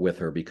with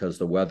her because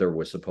the weather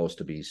was supposed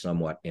to be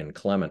somewhat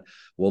inclement.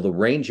 Well, the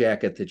rain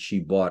jacket that she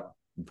brought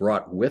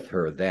with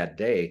her that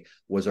day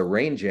was a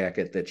rain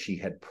jacket that she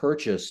had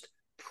purchased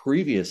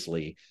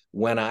previously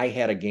when I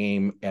had a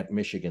game at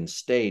Michigan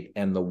State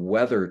and the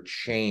weather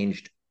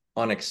changed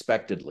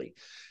unexpectedly.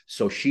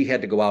 So she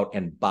had to go out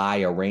and buy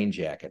a rain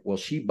jacket. Well,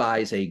 she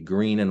buys a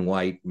green and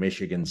white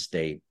Michigan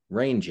State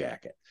rain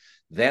jacket.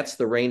 That's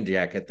the rain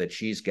jacket that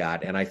she's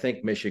got. And I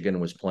think Michigan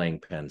was playing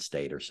Penn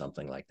State or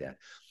something like that.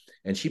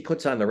 And she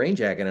puts on the rain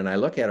jacket, and I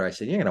look at her. I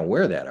said, "You're going to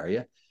wear that, are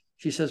you?"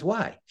 She says,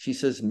 "Why?" She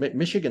says,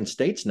 "Michigan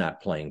State's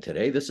not playing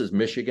today. This is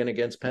Michigan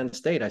against Penn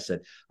State." I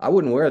said, "I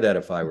wouldn't wear that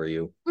if I were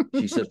you."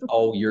 She says,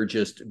 "Oh, you're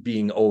just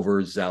being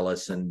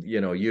overzealous, and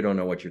you don't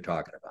know what you're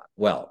talking about."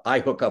 Well, I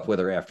hook up with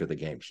her after the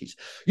game. She's,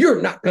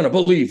 "You're not going to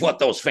believe what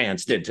those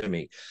fans did to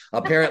me."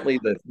 Apparently,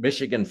 the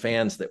Michigan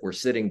fans that were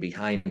sitting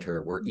behind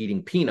her were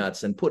eating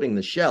peanuts and putting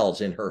the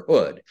shells in her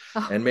hood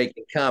and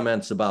making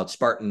comments about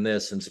Spartan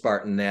this and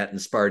Spartan that and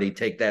Sparty,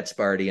 take that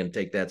Sparty and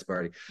take that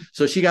Sparty.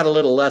 So she got a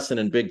little lesson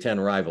in Big Ten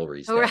rivalry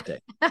that day.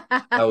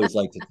 I always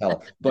like to tell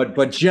her,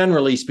 but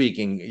generally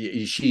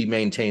speaking, she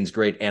maintains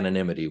great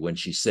anonymity when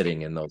she's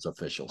sitting in those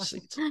official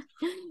seats.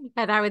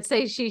 And I would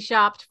say she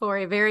shopped for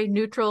a very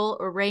neutral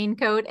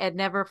raincoat and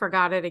never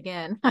forgot it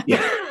again.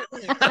 Yeah.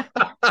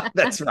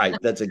 That's right.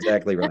 That's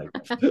exactly right.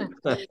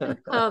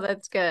 Oh,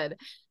 that's good.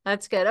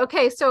 That's good.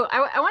 Okay, so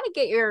I want to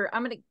get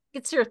I'm going to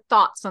get your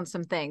thoughts on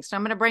some things. So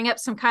I'm going to bring up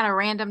some kind of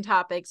random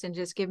topics and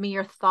just give me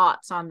your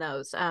thoughts on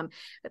those.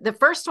 The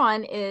first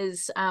one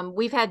is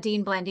we've had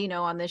Dean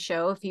Blandino on this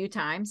show a few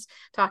times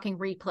talking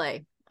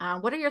replay.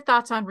 What are your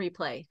thoughts on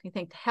replay? Do you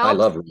think helps? I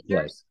love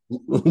replay.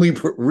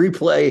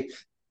 Replay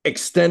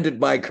extended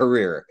my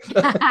career.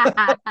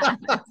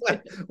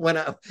 when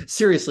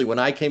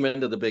I came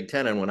into the Big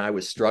Ten and when I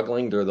was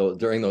struggling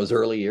during those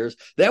early years,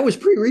 that was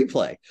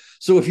pre-replay.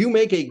 So if you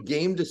make a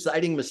game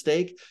deciding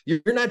mistake,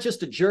 you're not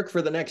just a jerk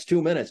for the next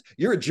 2 minutes,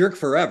 you're a jerk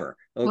forever.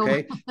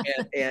 Okay.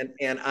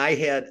 and I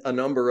had a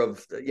number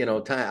of,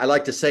 time. I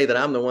like to say that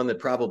I'm the one that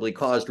probably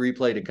caused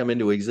replay to come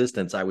into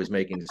existence. I was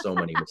making so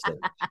many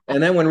mistakes.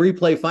 And then when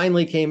replay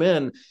finally came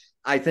in,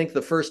 I think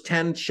the first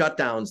 10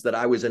 shutdowns that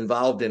I was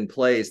involved in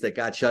plays that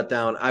got shut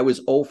down, I was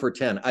 0 for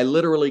 10. I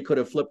literally could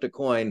have flipped a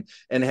coin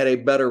and had a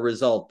better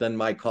result than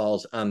my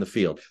calls on the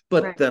field.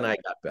 But right. Then I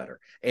got better.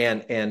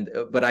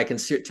 But I can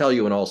tell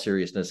you in all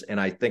seriousness,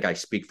 and I think I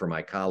speak for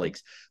my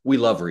colleagues, we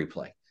love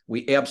replay.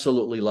 We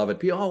absolutely love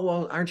it. Oh,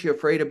 well, aren't you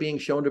afraid of being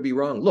shown to be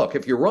wrong? Look,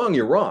 if you're wrong,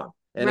 you're wrong.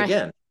 And right.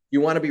 Again, you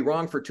want to be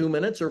wrong for 2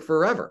 minutes or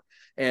forever.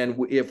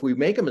 And if we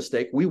make a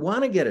mistake, we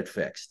want to get it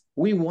fixed.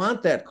 We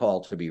want that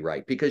call to be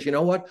right because you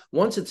know what?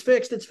 Once it's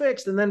fixed,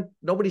 and then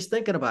nobody's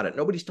thinking about it.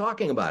 Nobody's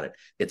talking about it.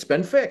 It's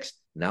been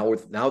fixed. Now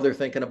they're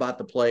thinking about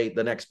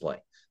the next play.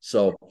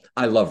 So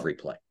I love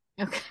replay.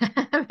 Okay,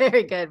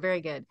 very good,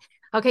 very good.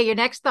 Okay, your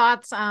next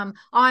thoughts on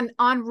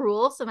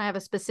rules, and I have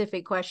a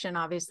specific question,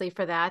 obviously,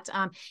 for that.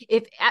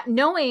 If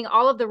knowing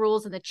all of the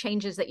rules and the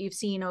changes that you've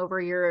seen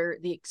over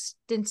the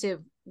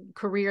extensive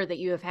career that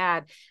you have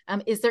had,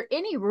 is there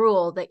any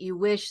rule that you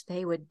wish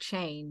they would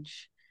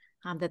change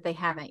that they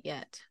haven't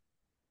yet?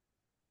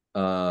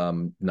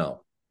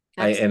 No.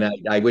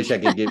 I wish I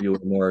could give you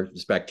a more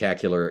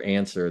spectacular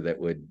answer that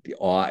would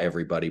awe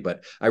everybody,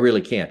 but I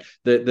really can't.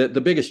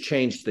 The biggest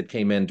change that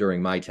came in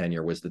during my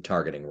tenure was the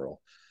targeting rule.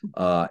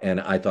 And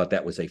I thought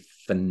that was a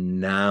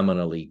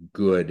phenomenally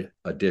good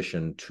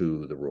addition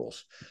to the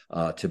rules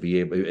to be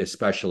able,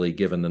 especially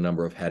given the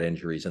number of head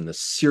injuries and the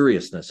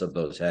seriousness of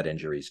those head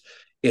injuries.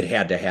 It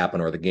had to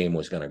happen or the game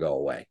was going to go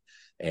away.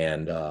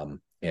 And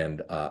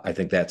I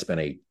think that's been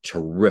a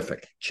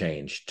terrific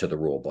change to the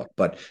rule book.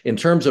 But in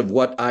terms of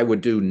what I would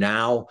do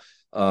now,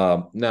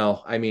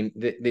 no, I mean,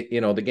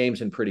 the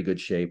game's in pretty good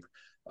shape.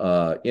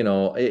 I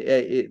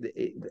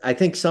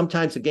think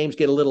sometimes the games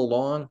get a little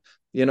long.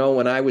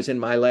 When I was in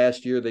my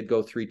last year, they'd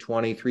go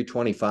 320,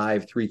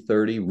 325,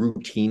 330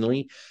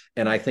 routinely.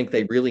 And I think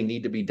they really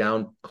need to be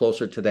down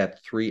closer to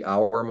that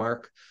 3-hour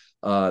mark.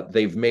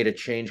 They've made a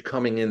change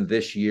coming in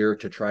this year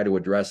to try to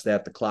address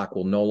that. The clock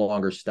will no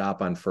longer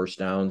stop on first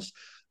downs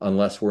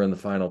unless we're in the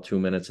final 2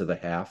 minutes of the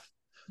half.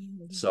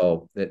 Mm-hmm.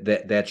 So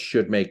that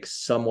should make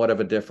somewhat of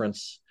a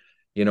difference.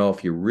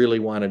 If you really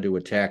wanted to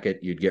attack it,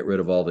 you'd get rid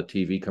of all the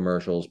TV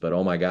commercials, but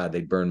oh my God,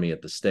 they'd burn me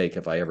at the stake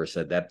if I ever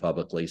said that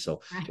publicly.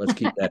 So let's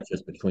keep that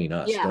just between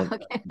us. Yeah,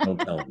 don't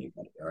tell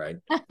anybody. All right.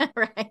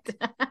 Right.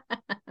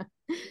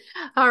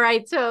 All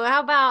right. So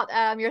how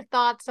about your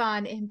thoughts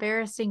on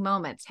embarrassing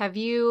moments? Have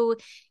you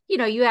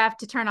have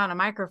to turn on a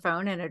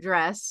microphone and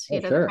address,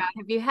 sure.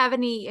 Have you have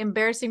any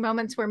embarrassing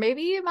moments where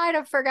maybe you might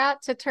have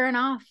forgot to turn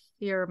off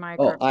your Oh,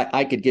 micro?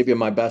 I could give you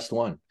my best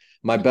one.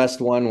 My best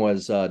one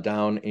was at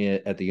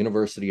the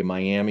University of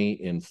Miami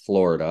in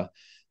Florida,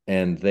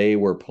 and they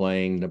were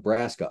playing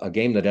Nebraska, a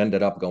game that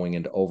ended up going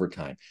into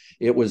overtime.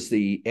 It was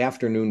the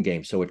afternoon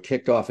game, so it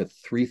kicked off at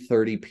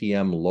 3:30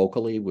 p.m.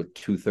 locally with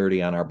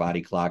 2:30 on our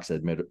body clocks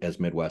as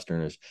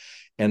Midwesterners.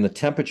 And the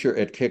temperature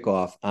at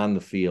kickoff on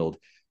the field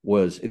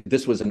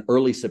this was an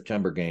early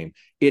September game.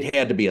 It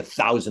had to be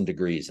 1,000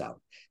 degrees out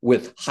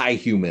with high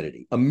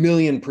humidity,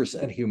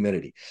 1,000,000%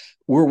 humidity.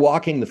 We're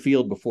walking the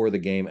field before the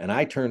game, and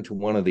I turned to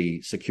one of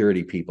the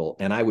security people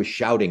and I was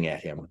shouting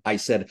at him. I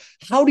said,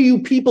 "How do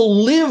you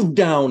people live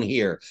down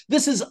here?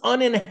 This is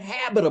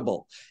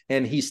uninhabitable."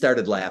 And he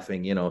started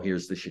laughing.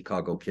 Here's the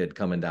Chicago kid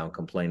coming down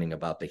complaining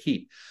about the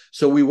heat.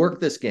 So we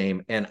worked this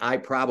game, and I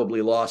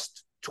probably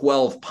lost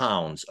 12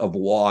 pounds of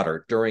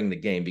water during the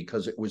game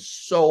because it was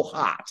so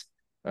hot.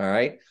 All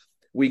right.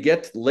 We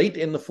get late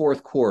in the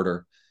fourth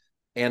quarter,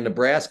 and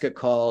Nebraska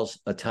calls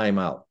a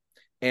timeout.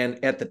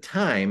 And at the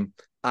time,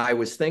 I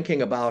was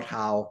thinking about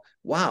how,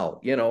 wow,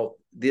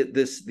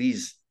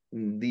 these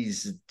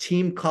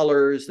team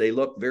colors, they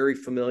look very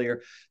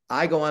familiar.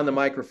 I go on the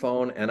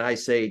microphone and I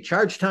say,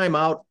 "Charge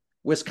timeout,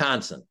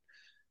 Wisconsin."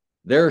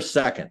 They're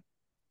second,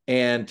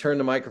 and turn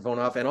the microphone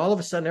off. And all of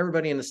a sudden,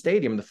 everybody in the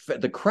stadium,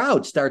 the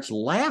crowd starts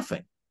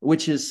laughing,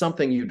 which is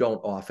something you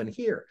don't often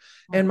hear.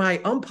 And my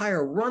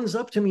umpire runs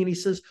up to me and he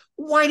says,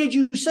 "Why did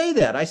you say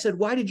that?" I said,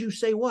 "Why did you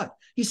say what?"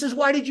 He says,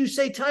 "Why did you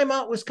say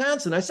timeout,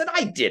 Wisconsin?" I said,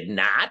 "I did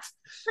not."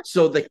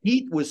 So the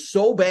heat was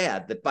so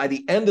bad that by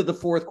the end of the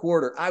fourth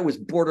quarter, I was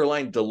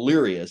borderline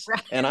delirious.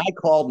 Right. And I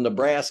called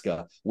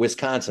Nebraska,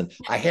 Wisconsin.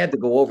 I had to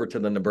go over to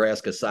the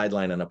Nebraska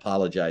sideline and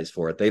apologize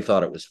for it. They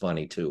thought it was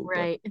funny too.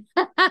 Right.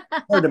 But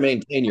hard to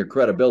maintain your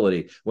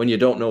credibility when you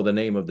don't know the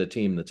name of the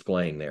team that's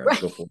playing there Right.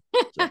 before.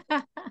 So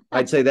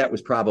I'd say that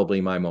was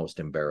probably my most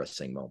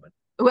embarrassing moment.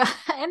 Well,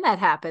 and that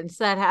happens.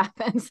 That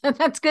happens. And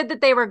that's good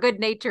that they were good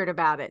natured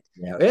about it.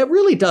 Yeah, it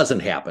really doesn't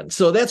happen.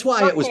 So that's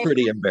why it was Okay.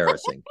 pretty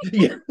embarrassing.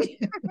 Yeah.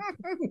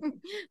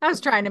 I was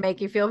trying to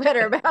make you feel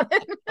better about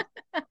it.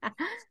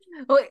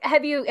 Well,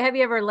 have you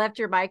ever left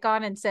your mic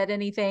on and said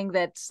anything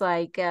that's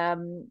like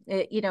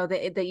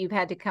that you've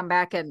had to come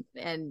back and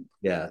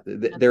Yeah,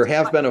 there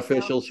have been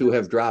officials who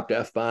have dropped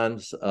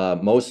F-bombs.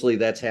 Mostly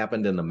that's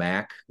happened in the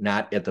MAC,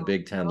 not at the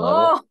Big Ten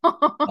level.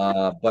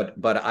 Oh.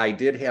 But I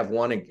did have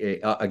one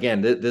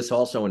again. This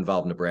also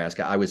involved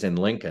Nebraska. I was in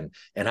Lincoln,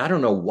 and I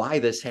don't know why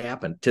this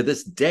happened. To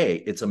this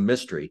day, it's a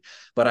mystery.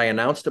 But I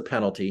announced a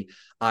penalty.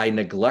 I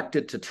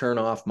neglected to turn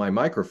off my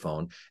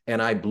microphone,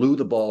 and I blew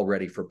the ball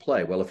ready for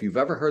play. Well, if you've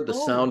ever heard the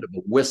sound of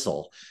a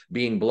whistle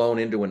being blown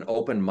into an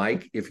open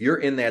mic, if you're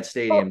in that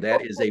stadium,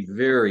 that is a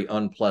very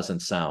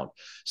unpleasant sound.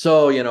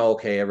 So,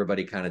 okay,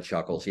 everybody kind of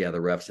chuckles. Yeah,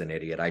 the ref's an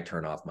idiot. I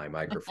turn off my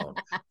microphone.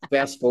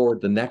 Fast forward,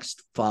 the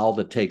next foul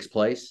that takes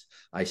place,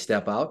 I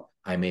step out,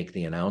 I make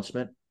the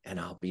announcement, and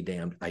I'll be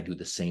damned, I do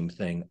the same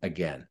thing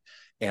again.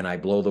 And I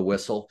blow the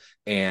whistle,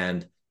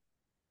 and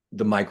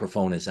the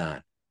microphone is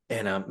on.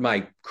 And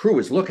my crew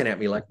is looking at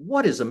me like,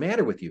 "What is the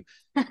matter with you?"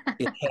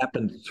 It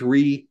happened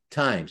 3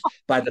 times.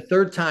 By the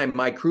third time,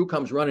 my crew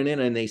comes running in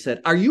and they said,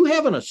 "Are you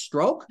having a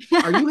stroke?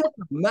 Are you having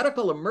a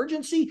medical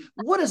emergency?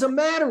 What is the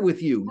matter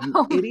with you,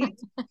 you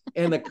idiot?"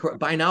 And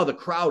by now the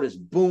crowd is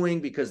booing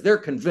because they're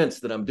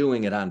convinced that I'm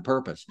doing it on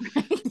purpose.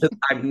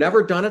 I've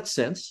never done it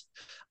since.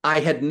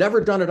 I had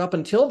never done it up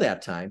until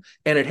that time,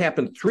 and it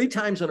happened 3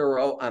 times in a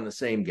row on the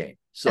same game.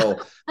 So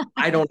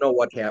I don't know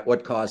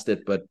what caused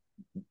it, but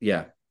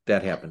yeah,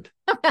 that happened.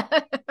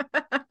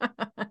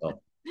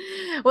 So,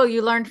 Well,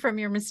 you learned from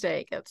your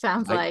mistake. It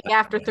sounds like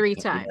after 3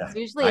 times. yeah,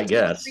 Usually I it takes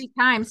guess. 3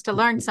 times to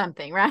learn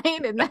something, right?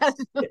 And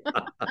that's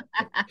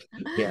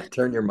Yeah,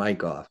 turn your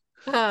mic off.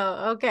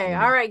 Oh, okay.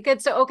 Yeah. All right,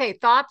 good. So, okay,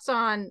 thoughts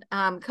on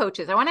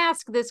coaches. I want to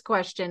ask this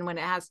question when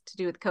it has to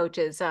do with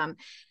coaches.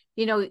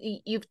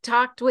 You've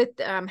talked with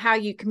how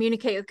you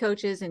communicate with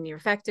coaches and you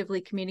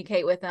effectively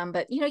communicate with them,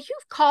 but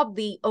you've called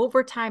the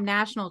overtime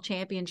national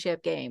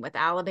championship game with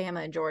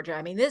Alabama and Georgia.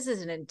 I mean, this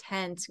is an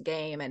intense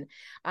game, and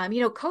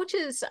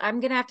coaches, I'm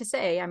gonna have to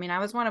say, I mean, I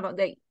was one of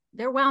them.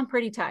 They're wound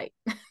pretty tight.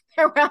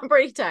 They're wound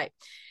pretty tight.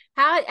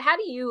 How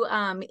do you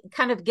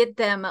kind of get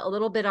them a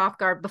little bit off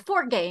guard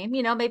before game?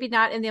 Maybe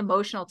not in the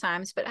emotional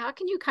times, but how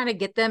can you kind of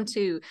get them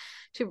to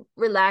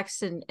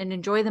relax and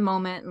enjoy the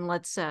moment, and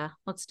let's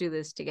do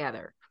this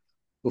together?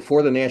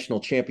 Before the national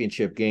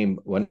championship game,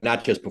 well,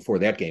 not just before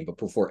that game, but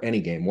before any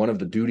game, one of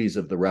the duties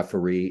of the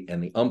referee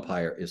and the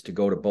umpire is to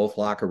go to both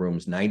locker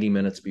rooms 90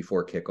 minutes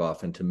before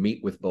kickoff and to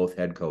meet with both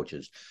head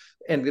coaches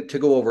and to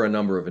go over a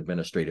number of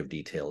administrative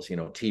details,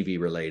 TV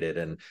related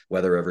and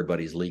whether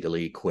everybody's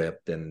legally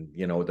equipped and,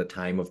 the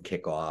time of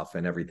kickoff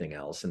and everything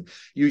else. And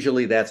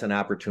usually that's an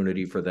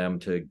opportunity for them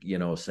to,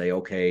 say,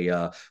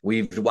 okay,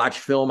 we've watched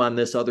film on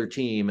this other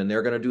team and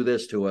they're going to do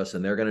this to us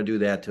and they're going to do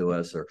that to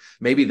us. Or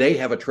maybe they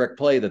have a trick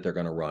play that they're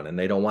going to run and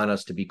they don't want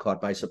us to be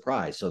caught by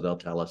surprise. So they'll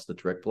tell us the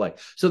trick play.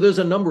 So there's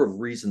a number of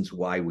reasons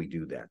why we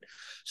do that.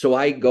 So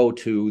I go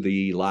to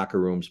the locker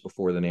rooms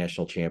before the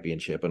national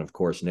championship. And of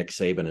course, Nick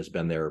Saban has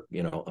been there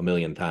a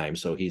million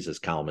times, so he's as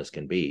calm as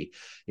can be.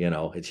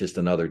 It's just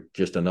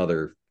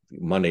another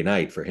Monday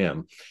night for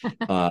him.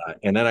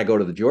 And then I go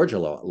to the Georgia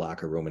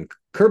locker room, and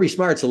Kirby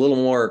Smart's a little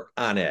more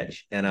on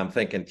edge. And I'm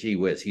thinking, gee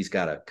whiz, he's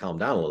got to calm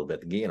down a little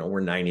bit. We're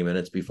 90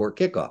 minutes before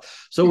kickoff.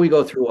 So we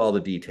go through all the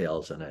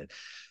details,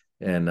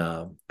 and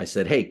I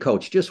said, hey,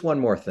 coach, just one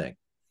more thing.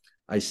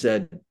 I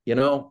said,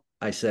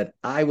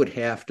 I would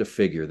have to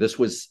figure, this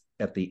was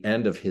at the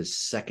end of his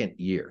second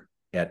year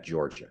at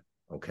Georgia.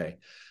 Okay.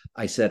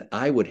 I said,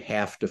 I would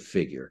have to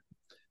figure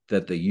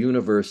that the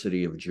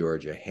University of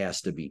Georgia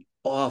has to be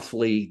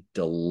awfully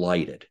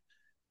delighted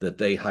that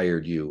they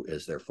hired you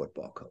as their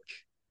football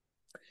coach.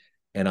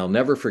 And I'll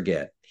never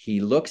forget,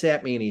 he looks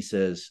at me and he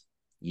says,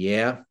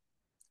 yeah,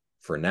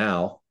 for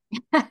now.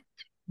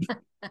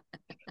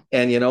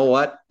 And you know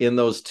what? In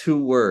those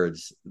two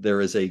words, there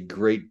is a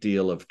great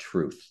deal of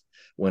truth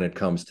when it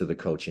comes to the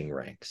coaching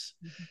ranks,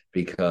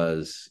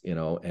 because,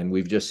 and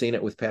we've just seen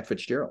it with Pat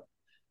Fitzgerald,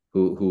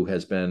 who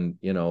has been,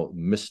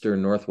 Mr.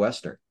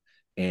 Northwestern,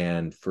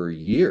 and for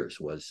years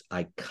was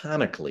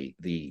iconically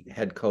the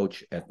head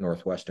coach at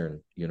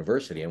Northwestern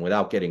University. And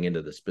without getting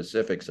into the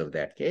specifics of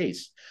that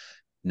case,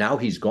 now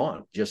he's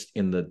gone just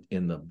in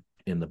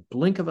the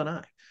blink of an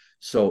eye.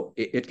 So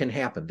it can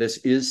happen. This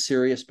is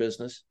serious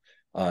business.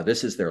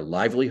 This is their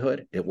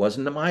livelihood. It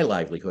wasn't my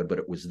livelihood, but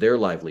it was their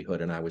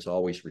livelihood. And I was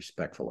always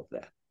respectful of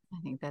that.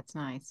 I think that's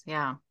nice.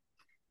 Yeah.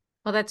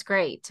 Well, that's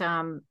great.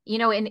 And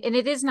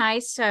it is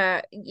nice,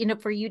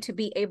 for you to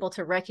be able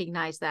to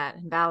recognize that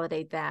and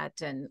validate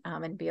that,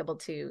 and be able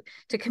to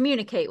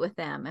communicate with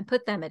them and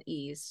put them at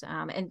ease,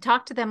 and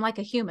talk to them like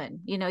a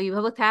human. You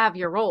both have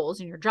your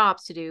roles and your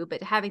jobs to do,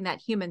 but having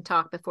that human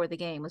talk before the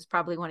game was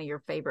probably one of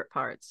your favorite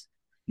parts.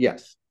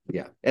 Yes.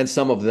 Yeah. And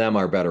some of them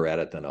are better at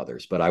it than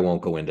others, but I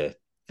won't go into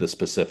the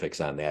specifics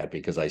on that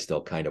because I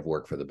still kind of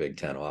work for the Big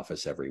Ten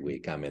office every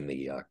week. I'm in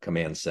the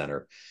command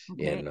center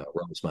in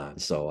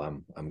Rosemont. So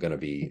I'm going to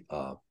be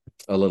a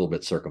little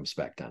bit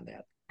circumspect on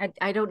that.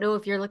 I don't know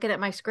if you're looking at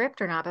my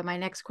script or not, but my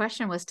next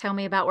question was, tell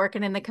me about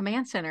working in the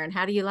command center and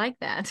how do you like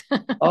that?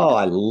 Oh,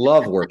 I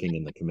love working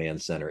in the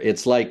command center.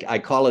 It's like, I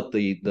call it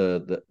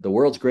the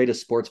world's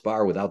greatest sports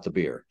bar without the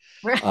beer.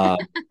 For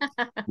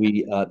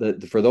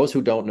those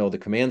who don't know, the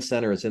command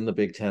center is in the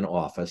Big Ten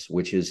office,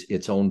 which is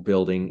its own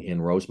building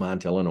in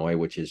Rosemont, Illinois,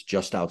 which is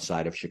just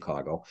outside of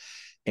Chicago.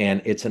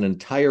 And it's an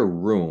entire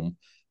room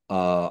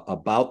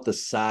about the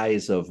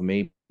size of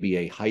maybe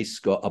a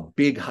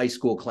big high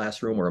school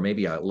classroom, or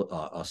maybe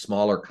a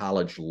smaller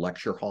college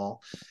lecture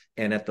hall.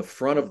 And at the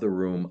front of the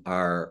room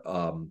are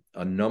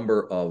a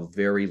number of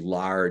very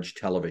large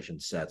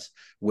television sets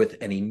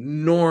with an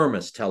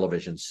enormous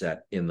television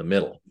set in the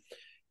middle.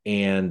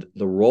 And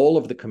the role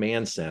of the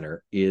command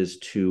center is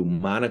to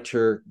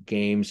monitor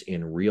games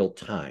in real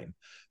time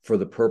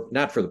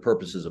not for the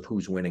purposes of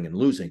who's winning and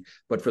losing,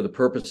 but for the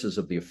purposes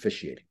of the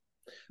officiating.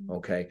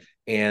 Okay.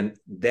 And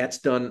that's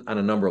done on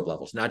a number of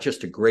levels, not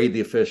just to grade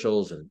the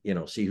officials and,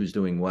 see who's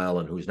doing well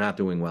and who's not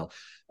doing well,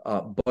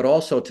 but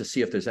also to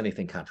see if there's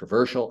anything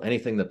controversial,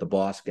 anything that the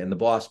boss,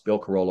 Bill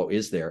Carollo,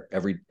 is there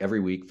every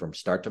week from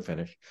start to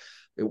finish,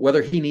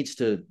 whether he needs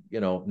to,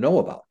 know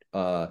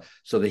about,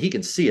 so that he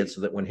can see it,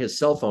 so that when his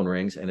cell phone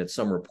rings and it's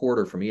some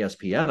reporter from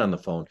ESPN on the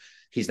phone,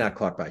 he's not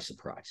caught by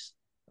surprise.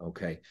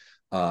 Okay.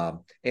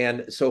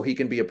 And so he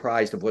can be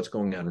apprised of what's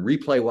going on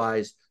replay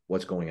wise,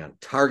 what's going on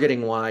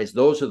targeting wise.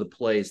 Those are the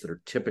plays that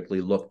are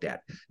typically looked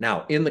at.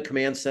 Now, in the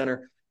command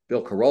center,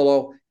 Bill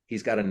Carollo,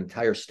 he's got an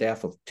entire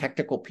staff of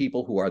technical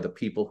people who are the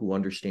people who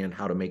understand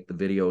how to make the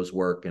videos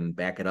work and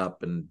back it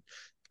up and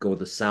go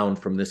the sound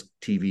from this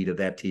TV to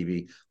that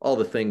TV, all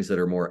the things that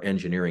are more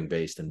engineering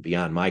based and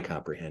beyond my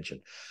comprehension.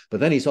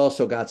 But then he's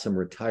also got some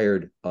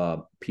retired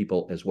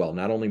people as well.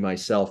 Not only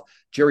myself,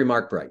 Jerry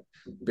Markbright,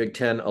 Big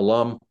Ten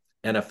alum,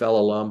 NFL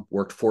alum,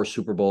 worked 4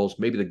 Super Bowls,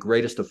 maybe the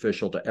greatest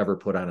official to ever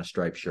put on a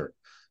striped shirt.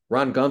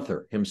 Ron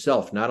Gunther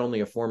himself, not only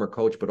a former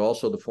coach, but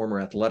also the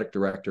former athletic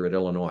director at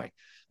Illinois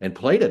and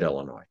played at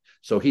Illinois.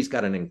 So he's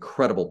got an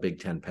incredible Big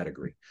Ten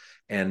pedigree.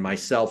 And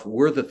myself,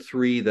 we're the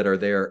 3 that are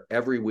there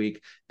every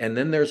week. And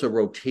then there's a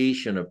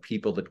rotation of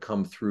people that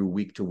come through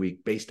week to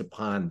week based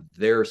upon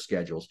their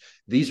schedules.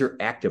 These are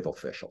active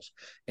officials.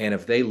 And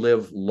if they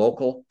live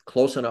local,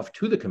 close enough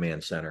to the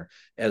command center,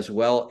 as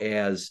well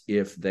as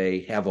if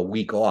they have a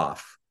week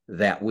off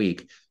that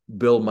week,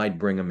 Bill might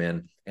bring them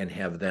in and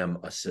have them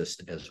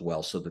assist as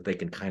well, so that they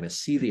can kind of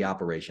see the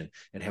operation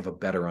and have a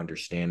better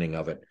understanding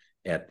of it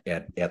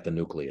at the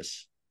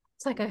nucleus.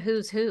 It's like a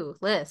who's who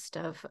list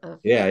of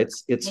yeah,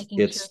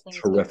 it's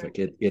terrific.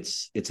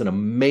 It's an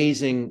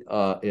amazing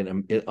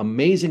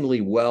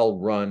amazingly well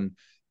run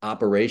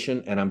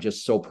operation, and I'm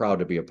just so proud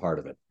to be a part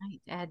of it.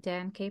 Right. Add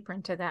Dan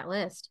Capron to that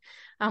list.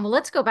 Well,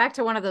 let's go back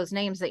to one of those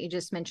names that you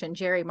just mentioned,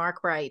 Jerry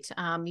Markbright.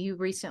 You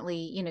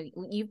recently,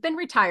 you've been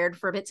retired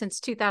for a bit since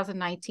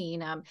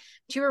 2019, but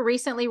you were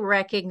recently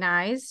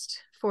recognized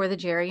for the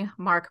Jerry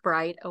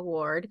Markbright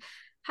Award.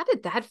 How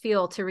did that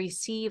feel to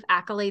receive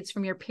accolades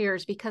from your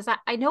peers? Because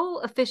I know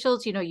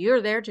officials,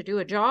 you're there to do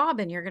a job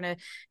and you're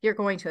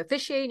going to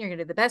officiate and you're going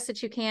to do the best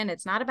that you can.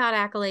 It's not about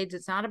accolades.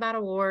 It's not about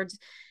awards.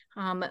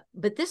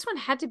 But this one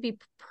had to be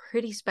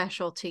pretty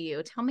special to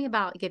you. Tell me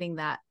about getting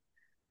that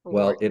award.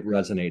 Well, it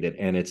resonated,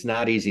 and it's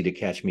not easy to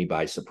catch me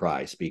by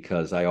surprise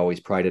because I always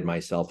prided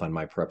myself on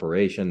my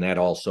preparation. That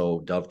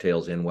also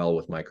dovetails in well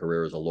with my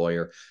career as a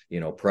lawyer.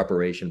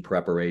 Preparation,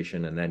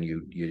 and then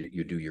you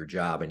do your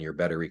job, and you're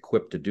better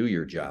equipped to do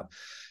your job.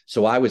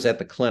 So I was at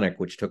the clinic,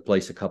 which took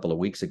place a couple of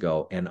weeks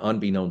ago, and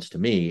unbeknownst to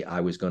me,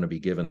 I was going to be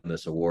given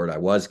this award. I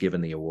was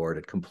given the award.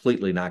 It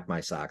completely knocked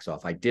my socks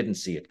off. I didn't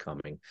see it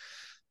coming.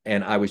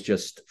 And I was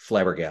just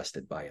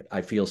flabbergasted by it.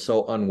 I feel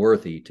so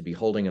unworthy to be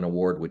holding an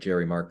award with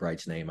Jerry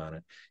Markbright's name on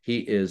it. He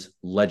is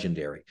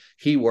legendary.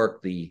 He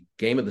worked the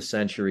game of the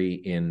century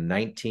in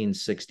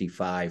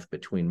 1965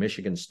 between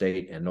Michigan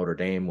State and Notre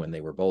Dame when they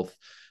were both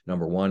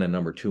number 1 and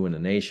number 2 in the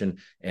nation,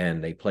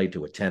 and they played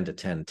to a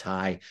 10-10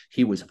 tie.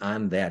 He was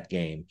on that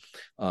game.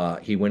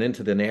 He went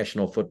into the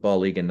National Football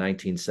League in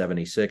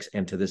 1976,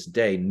 and to this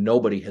day,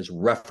 nobody has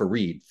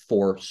refereed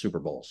 4 Super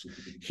Bowls.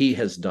 He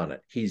has done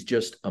it. He's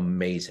just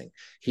amazing.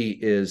 He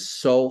is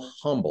so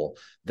humble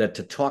that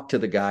to talk to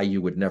the guy,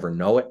 you would never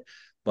know it,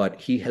 but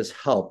he has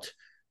helped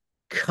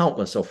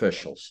countless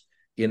officials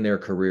in their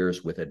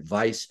careers with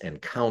advice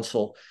and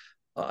counsel.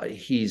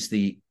 He's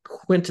the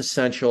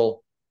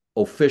quintessential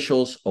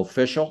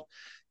official,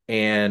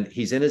 and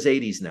he's in his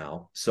 80s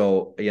now.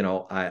 So,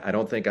 I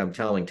don't think I'm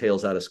telling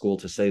tales out of school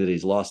to say that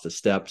he's lost a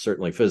step,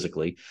 certainly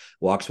physically,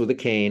 walks with a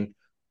cane,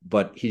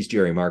 but he's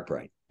Jerry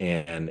Markbright.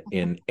 And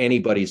in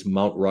anybody's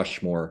Mount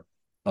Rushmore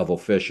of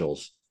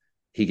officials,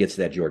 he gets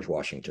that George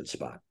Washington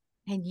spot.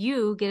 And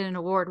you get an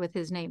award with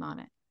his name on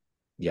it.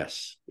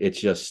 Yes,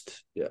 it's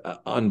just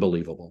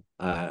unbelievable.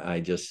 I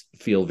just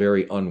feel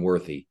very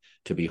unworthy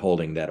to be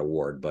holding that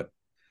award, but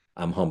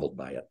I'm humbled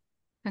by it.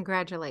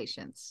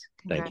 Congratulations.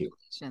 Thank you.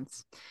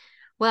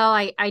 Well,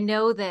 I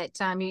know that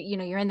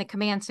you're in the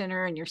command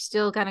center and you're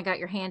still kind of got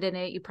your hand in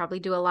it. You probably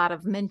do a lot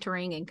of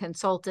mentoring and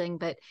consulting,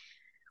 but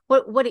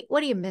what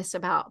do you miss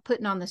about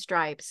putting on the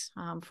stripes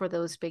for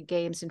those big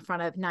games in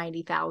front of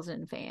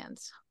 90,000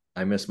 fans?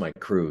 I miss my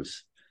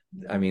crews.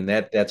 I mean,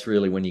 that's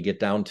really, when you get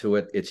down to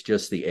it, it's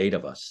just the 8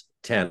 of us,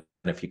 10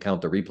 if you count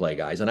the replay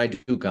guys, and I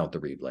do count the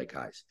replay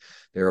guys.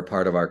 They're a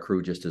part of our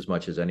crew just as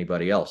much as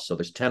anybody else. So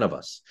there's 10 of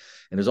us,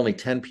 and there's only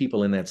 10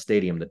 people in that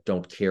stadium that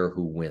don't care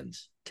who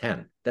wins.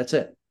 10, that's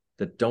it,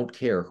 that don't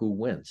care who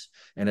wins.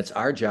 And it's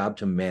our job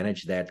to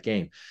manage that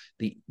game.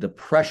 The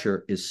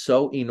pressure is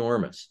so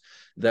enormous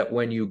that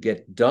when you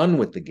get done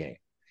with the game,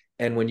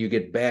 and when you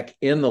get back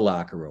in the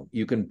locker room,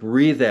 you can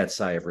breathe that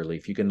sigh of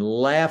relief. You can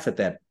laugh at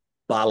that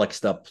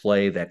bollocksed up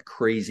play, that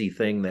crazy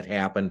thing that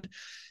happened,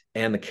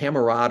 and the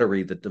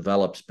camaraderie that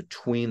develops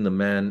between the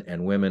men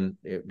and women,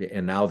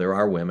 and now there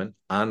are women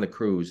on the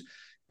crews,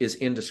 is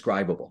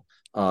indescribable.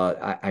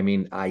 I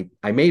mean, I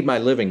made my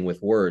living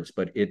with words,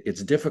 but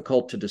it's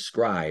difficult to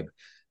describe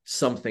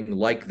something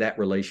like that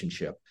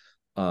relationship.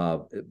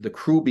 The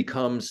crew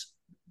becomes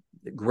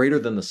greater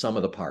than the sum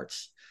of the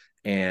parts.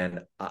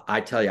 And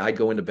I tell you, I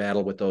go into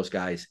battle with those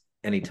guys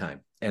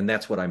anytime. And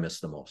that's what I miss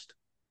the most.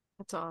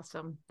 That's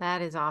awesome.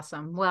 That is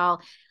awesome.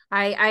 Well,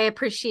 I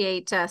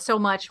appreciate so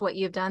much what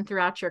you've done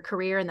throughout your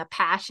career and the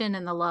passion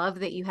and the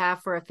love that you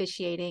have for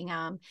officiating.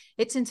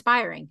 It's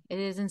inspiring. It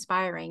is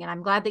inspiring. And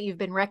I'm glad that you've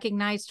been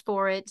recognized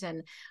for it.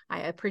 And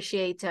I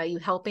appreciate you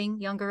helping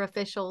younger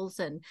officials.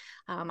 And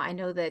I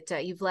know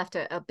that you've left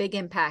a big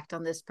impact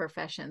on this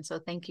profession. So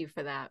thank you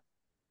for that.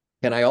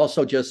 Can I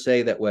also just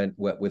say that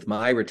with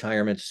my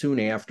retirement, soon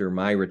after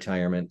my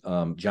retirement,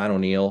 John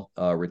O'Neill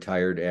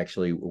retired,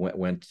 actually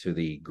went to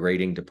the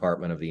grading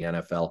department of the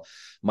NFL.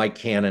 Mike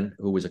Cannon,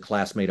 who was a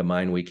classmate of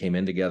mine, we came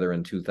in together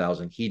in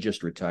 2000. He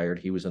just retired.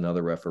 He was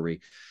another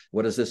referee.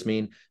 What does this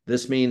mean?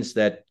 This means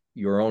that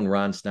your own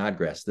Ron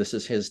Snodgrass, this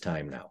is his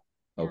time now.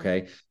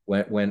 Okay.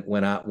 When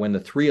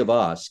the 3 of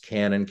us,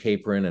 Cannon,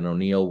 Capron, and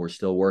O'Neill, were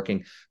still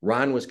working,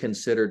 Ron was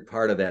considered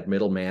part of that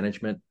middle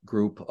management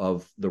group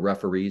of the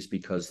referees,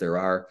 because there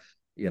are,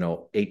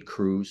 8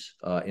 crews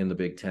in the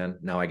Big Ten.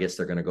 Now, I guess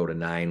they're going to go to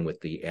 9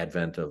 with the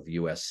advent of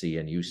USC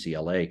and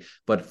UCLA.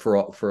 But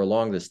for a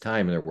long this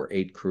time, there were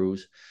 8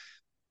 crews.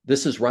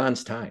 This is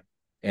Ron's time.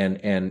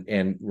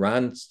 And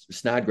Ron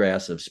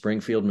Snodgrass of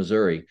Springfield,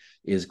 Missouri,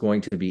 is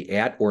going to be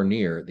at or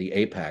near the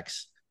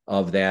apex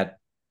of that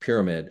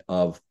pyramid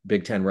of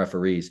Big Ten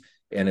referees,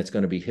 and it's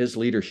going to be his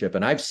leadership.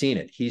 And I've seen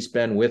it. He's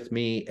been with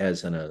me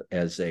as an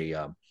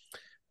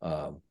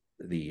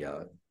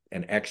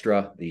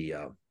extra, the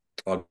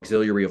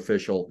auxiliary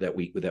official that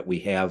we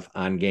have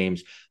on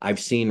games. I've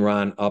seen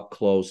Ron up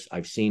close.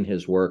 I've seen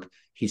his work.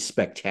 He's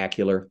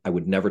spectacular. I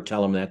would never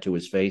tell him that to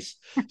his face.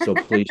 So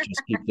please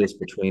just keep this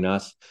between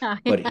us.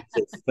 But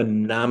he's a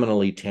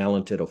phenomenally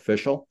talented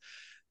official.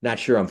 Not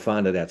sure I'm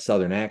fond of that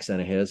Southern accent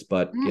of his,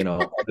 but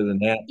other than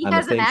that, he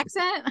has an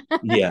accent.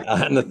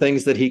 On the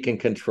things that he can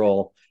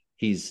control,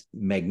 he's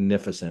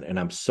magnificent. And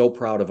I'm so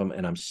proud of him.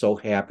 And I'm so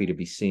happy to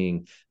be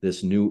seeing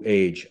this new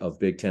age of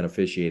Big Ten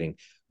officiating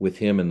with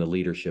him in the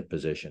leadership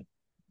position.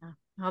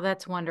 Oh,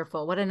 that's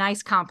wonderful. What a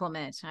nice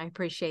compliment. I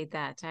appreciate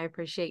that. I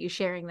appreciate you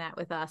sharing that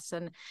with us.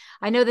 And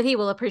I know that he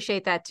will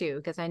appreciate that too,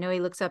 because I know he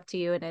looks up to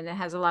you and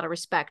has a lot of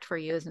respect for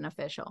you as an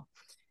official.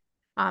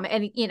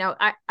 And,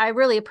 I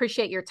really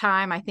appreciate your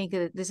time. I think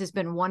that this has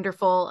been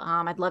wonderful.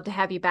 I'd love to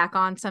have you back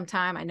on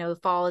sometime. I know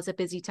fall is a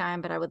busy time,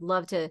 but I would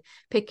love to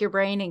pick your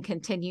brain and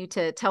continue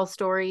to tell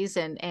stories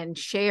and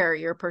share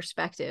your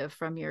perspective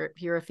from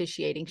your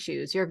officiating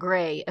shoes, your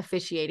gray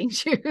officiating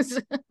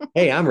shoes.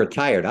 Hey, I'm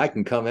retired. I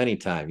can come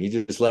anytime.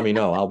 You just let me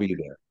know. I'll be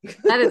there.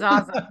 That is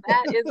awesome.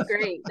 That is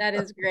great. That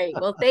is great.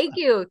 Well, thank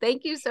you.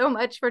 Thank you so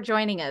much for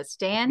joining us,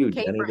 Thank Dan you,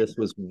 Jenny. Capron. This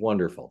was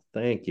wonderful.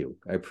 Thank you.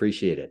 I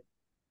appreciate it.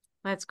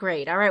 That's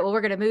great. All right. Well,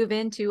 we're going to move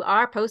into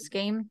our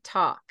post-game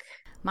talk.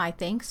 My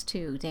thanks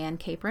to Dan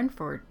Capron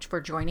for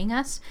joining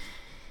us.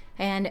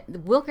 And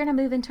we're going to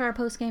move into our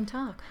post-game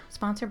talk,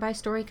 sponsored by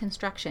Story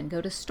Construction.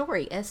 Go to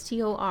story,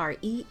 storee.com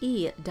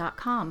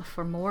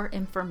for more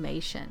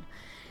information.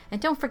 And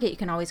don't forget, you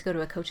can always go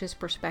to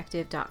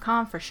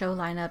acoachesperspective.com for show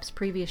lineups,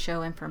 previous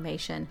show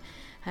information,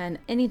 and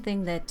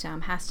anything that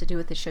has to do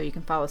with the show. You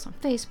can follow us on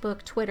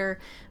Facebook, Twitter.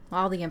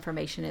 All the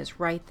information is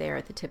right there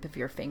at the tip of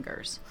your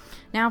fingers.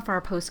 Now for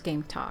our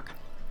post-game talk.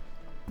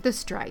 The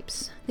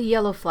stripes, the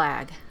yellow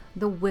flag,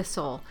 the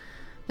whistle,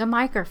 the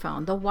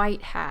microphone, the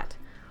white hat.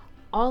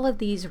 All of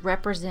these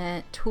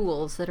represent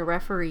tools that a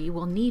referee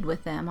will need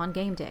with them on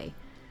game day.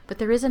 But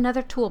there is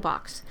another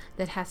toolbox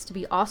that has to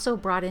be also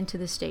brought into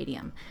the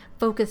stadium.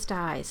 Focused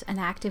eyes, an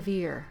active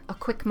ear, a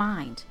quick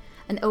mind,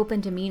 an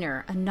open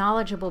demeanor, a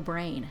knowledgeable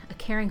brain, a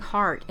caring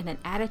heart, and an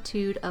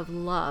attitude of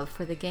love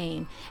for the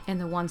game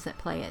and the ones that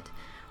play it.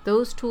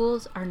 Those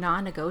tools are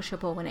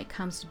non-negotiable when it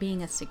comes to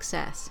being a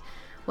success.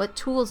 What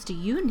tools do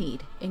you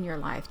need in your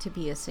life to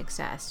be a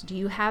success? Do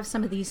you have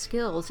some of these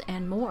skills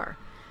and more?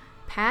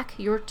 Pack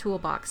your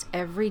toolbox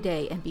every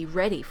day and be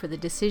ready for the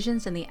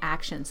decisions and the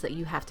actions that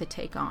you have to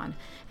take on.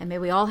 And may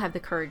we all have the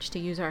courage to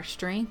use our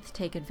strength,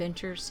 take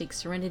adventures, seek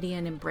serenity,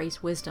 and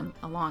embrace wisdom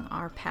along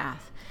our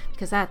path.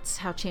 Because that's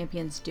how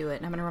champions do it.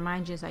 And I'm going to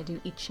remind you, as I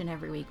do each and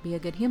every week, be a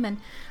good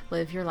human,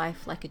 live your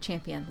life like a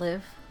champion,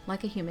 live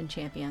like a human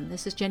champion.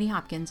 This is Jenny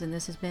Hopkins, and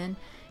this has been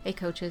A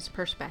Coach's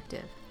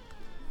Perspective.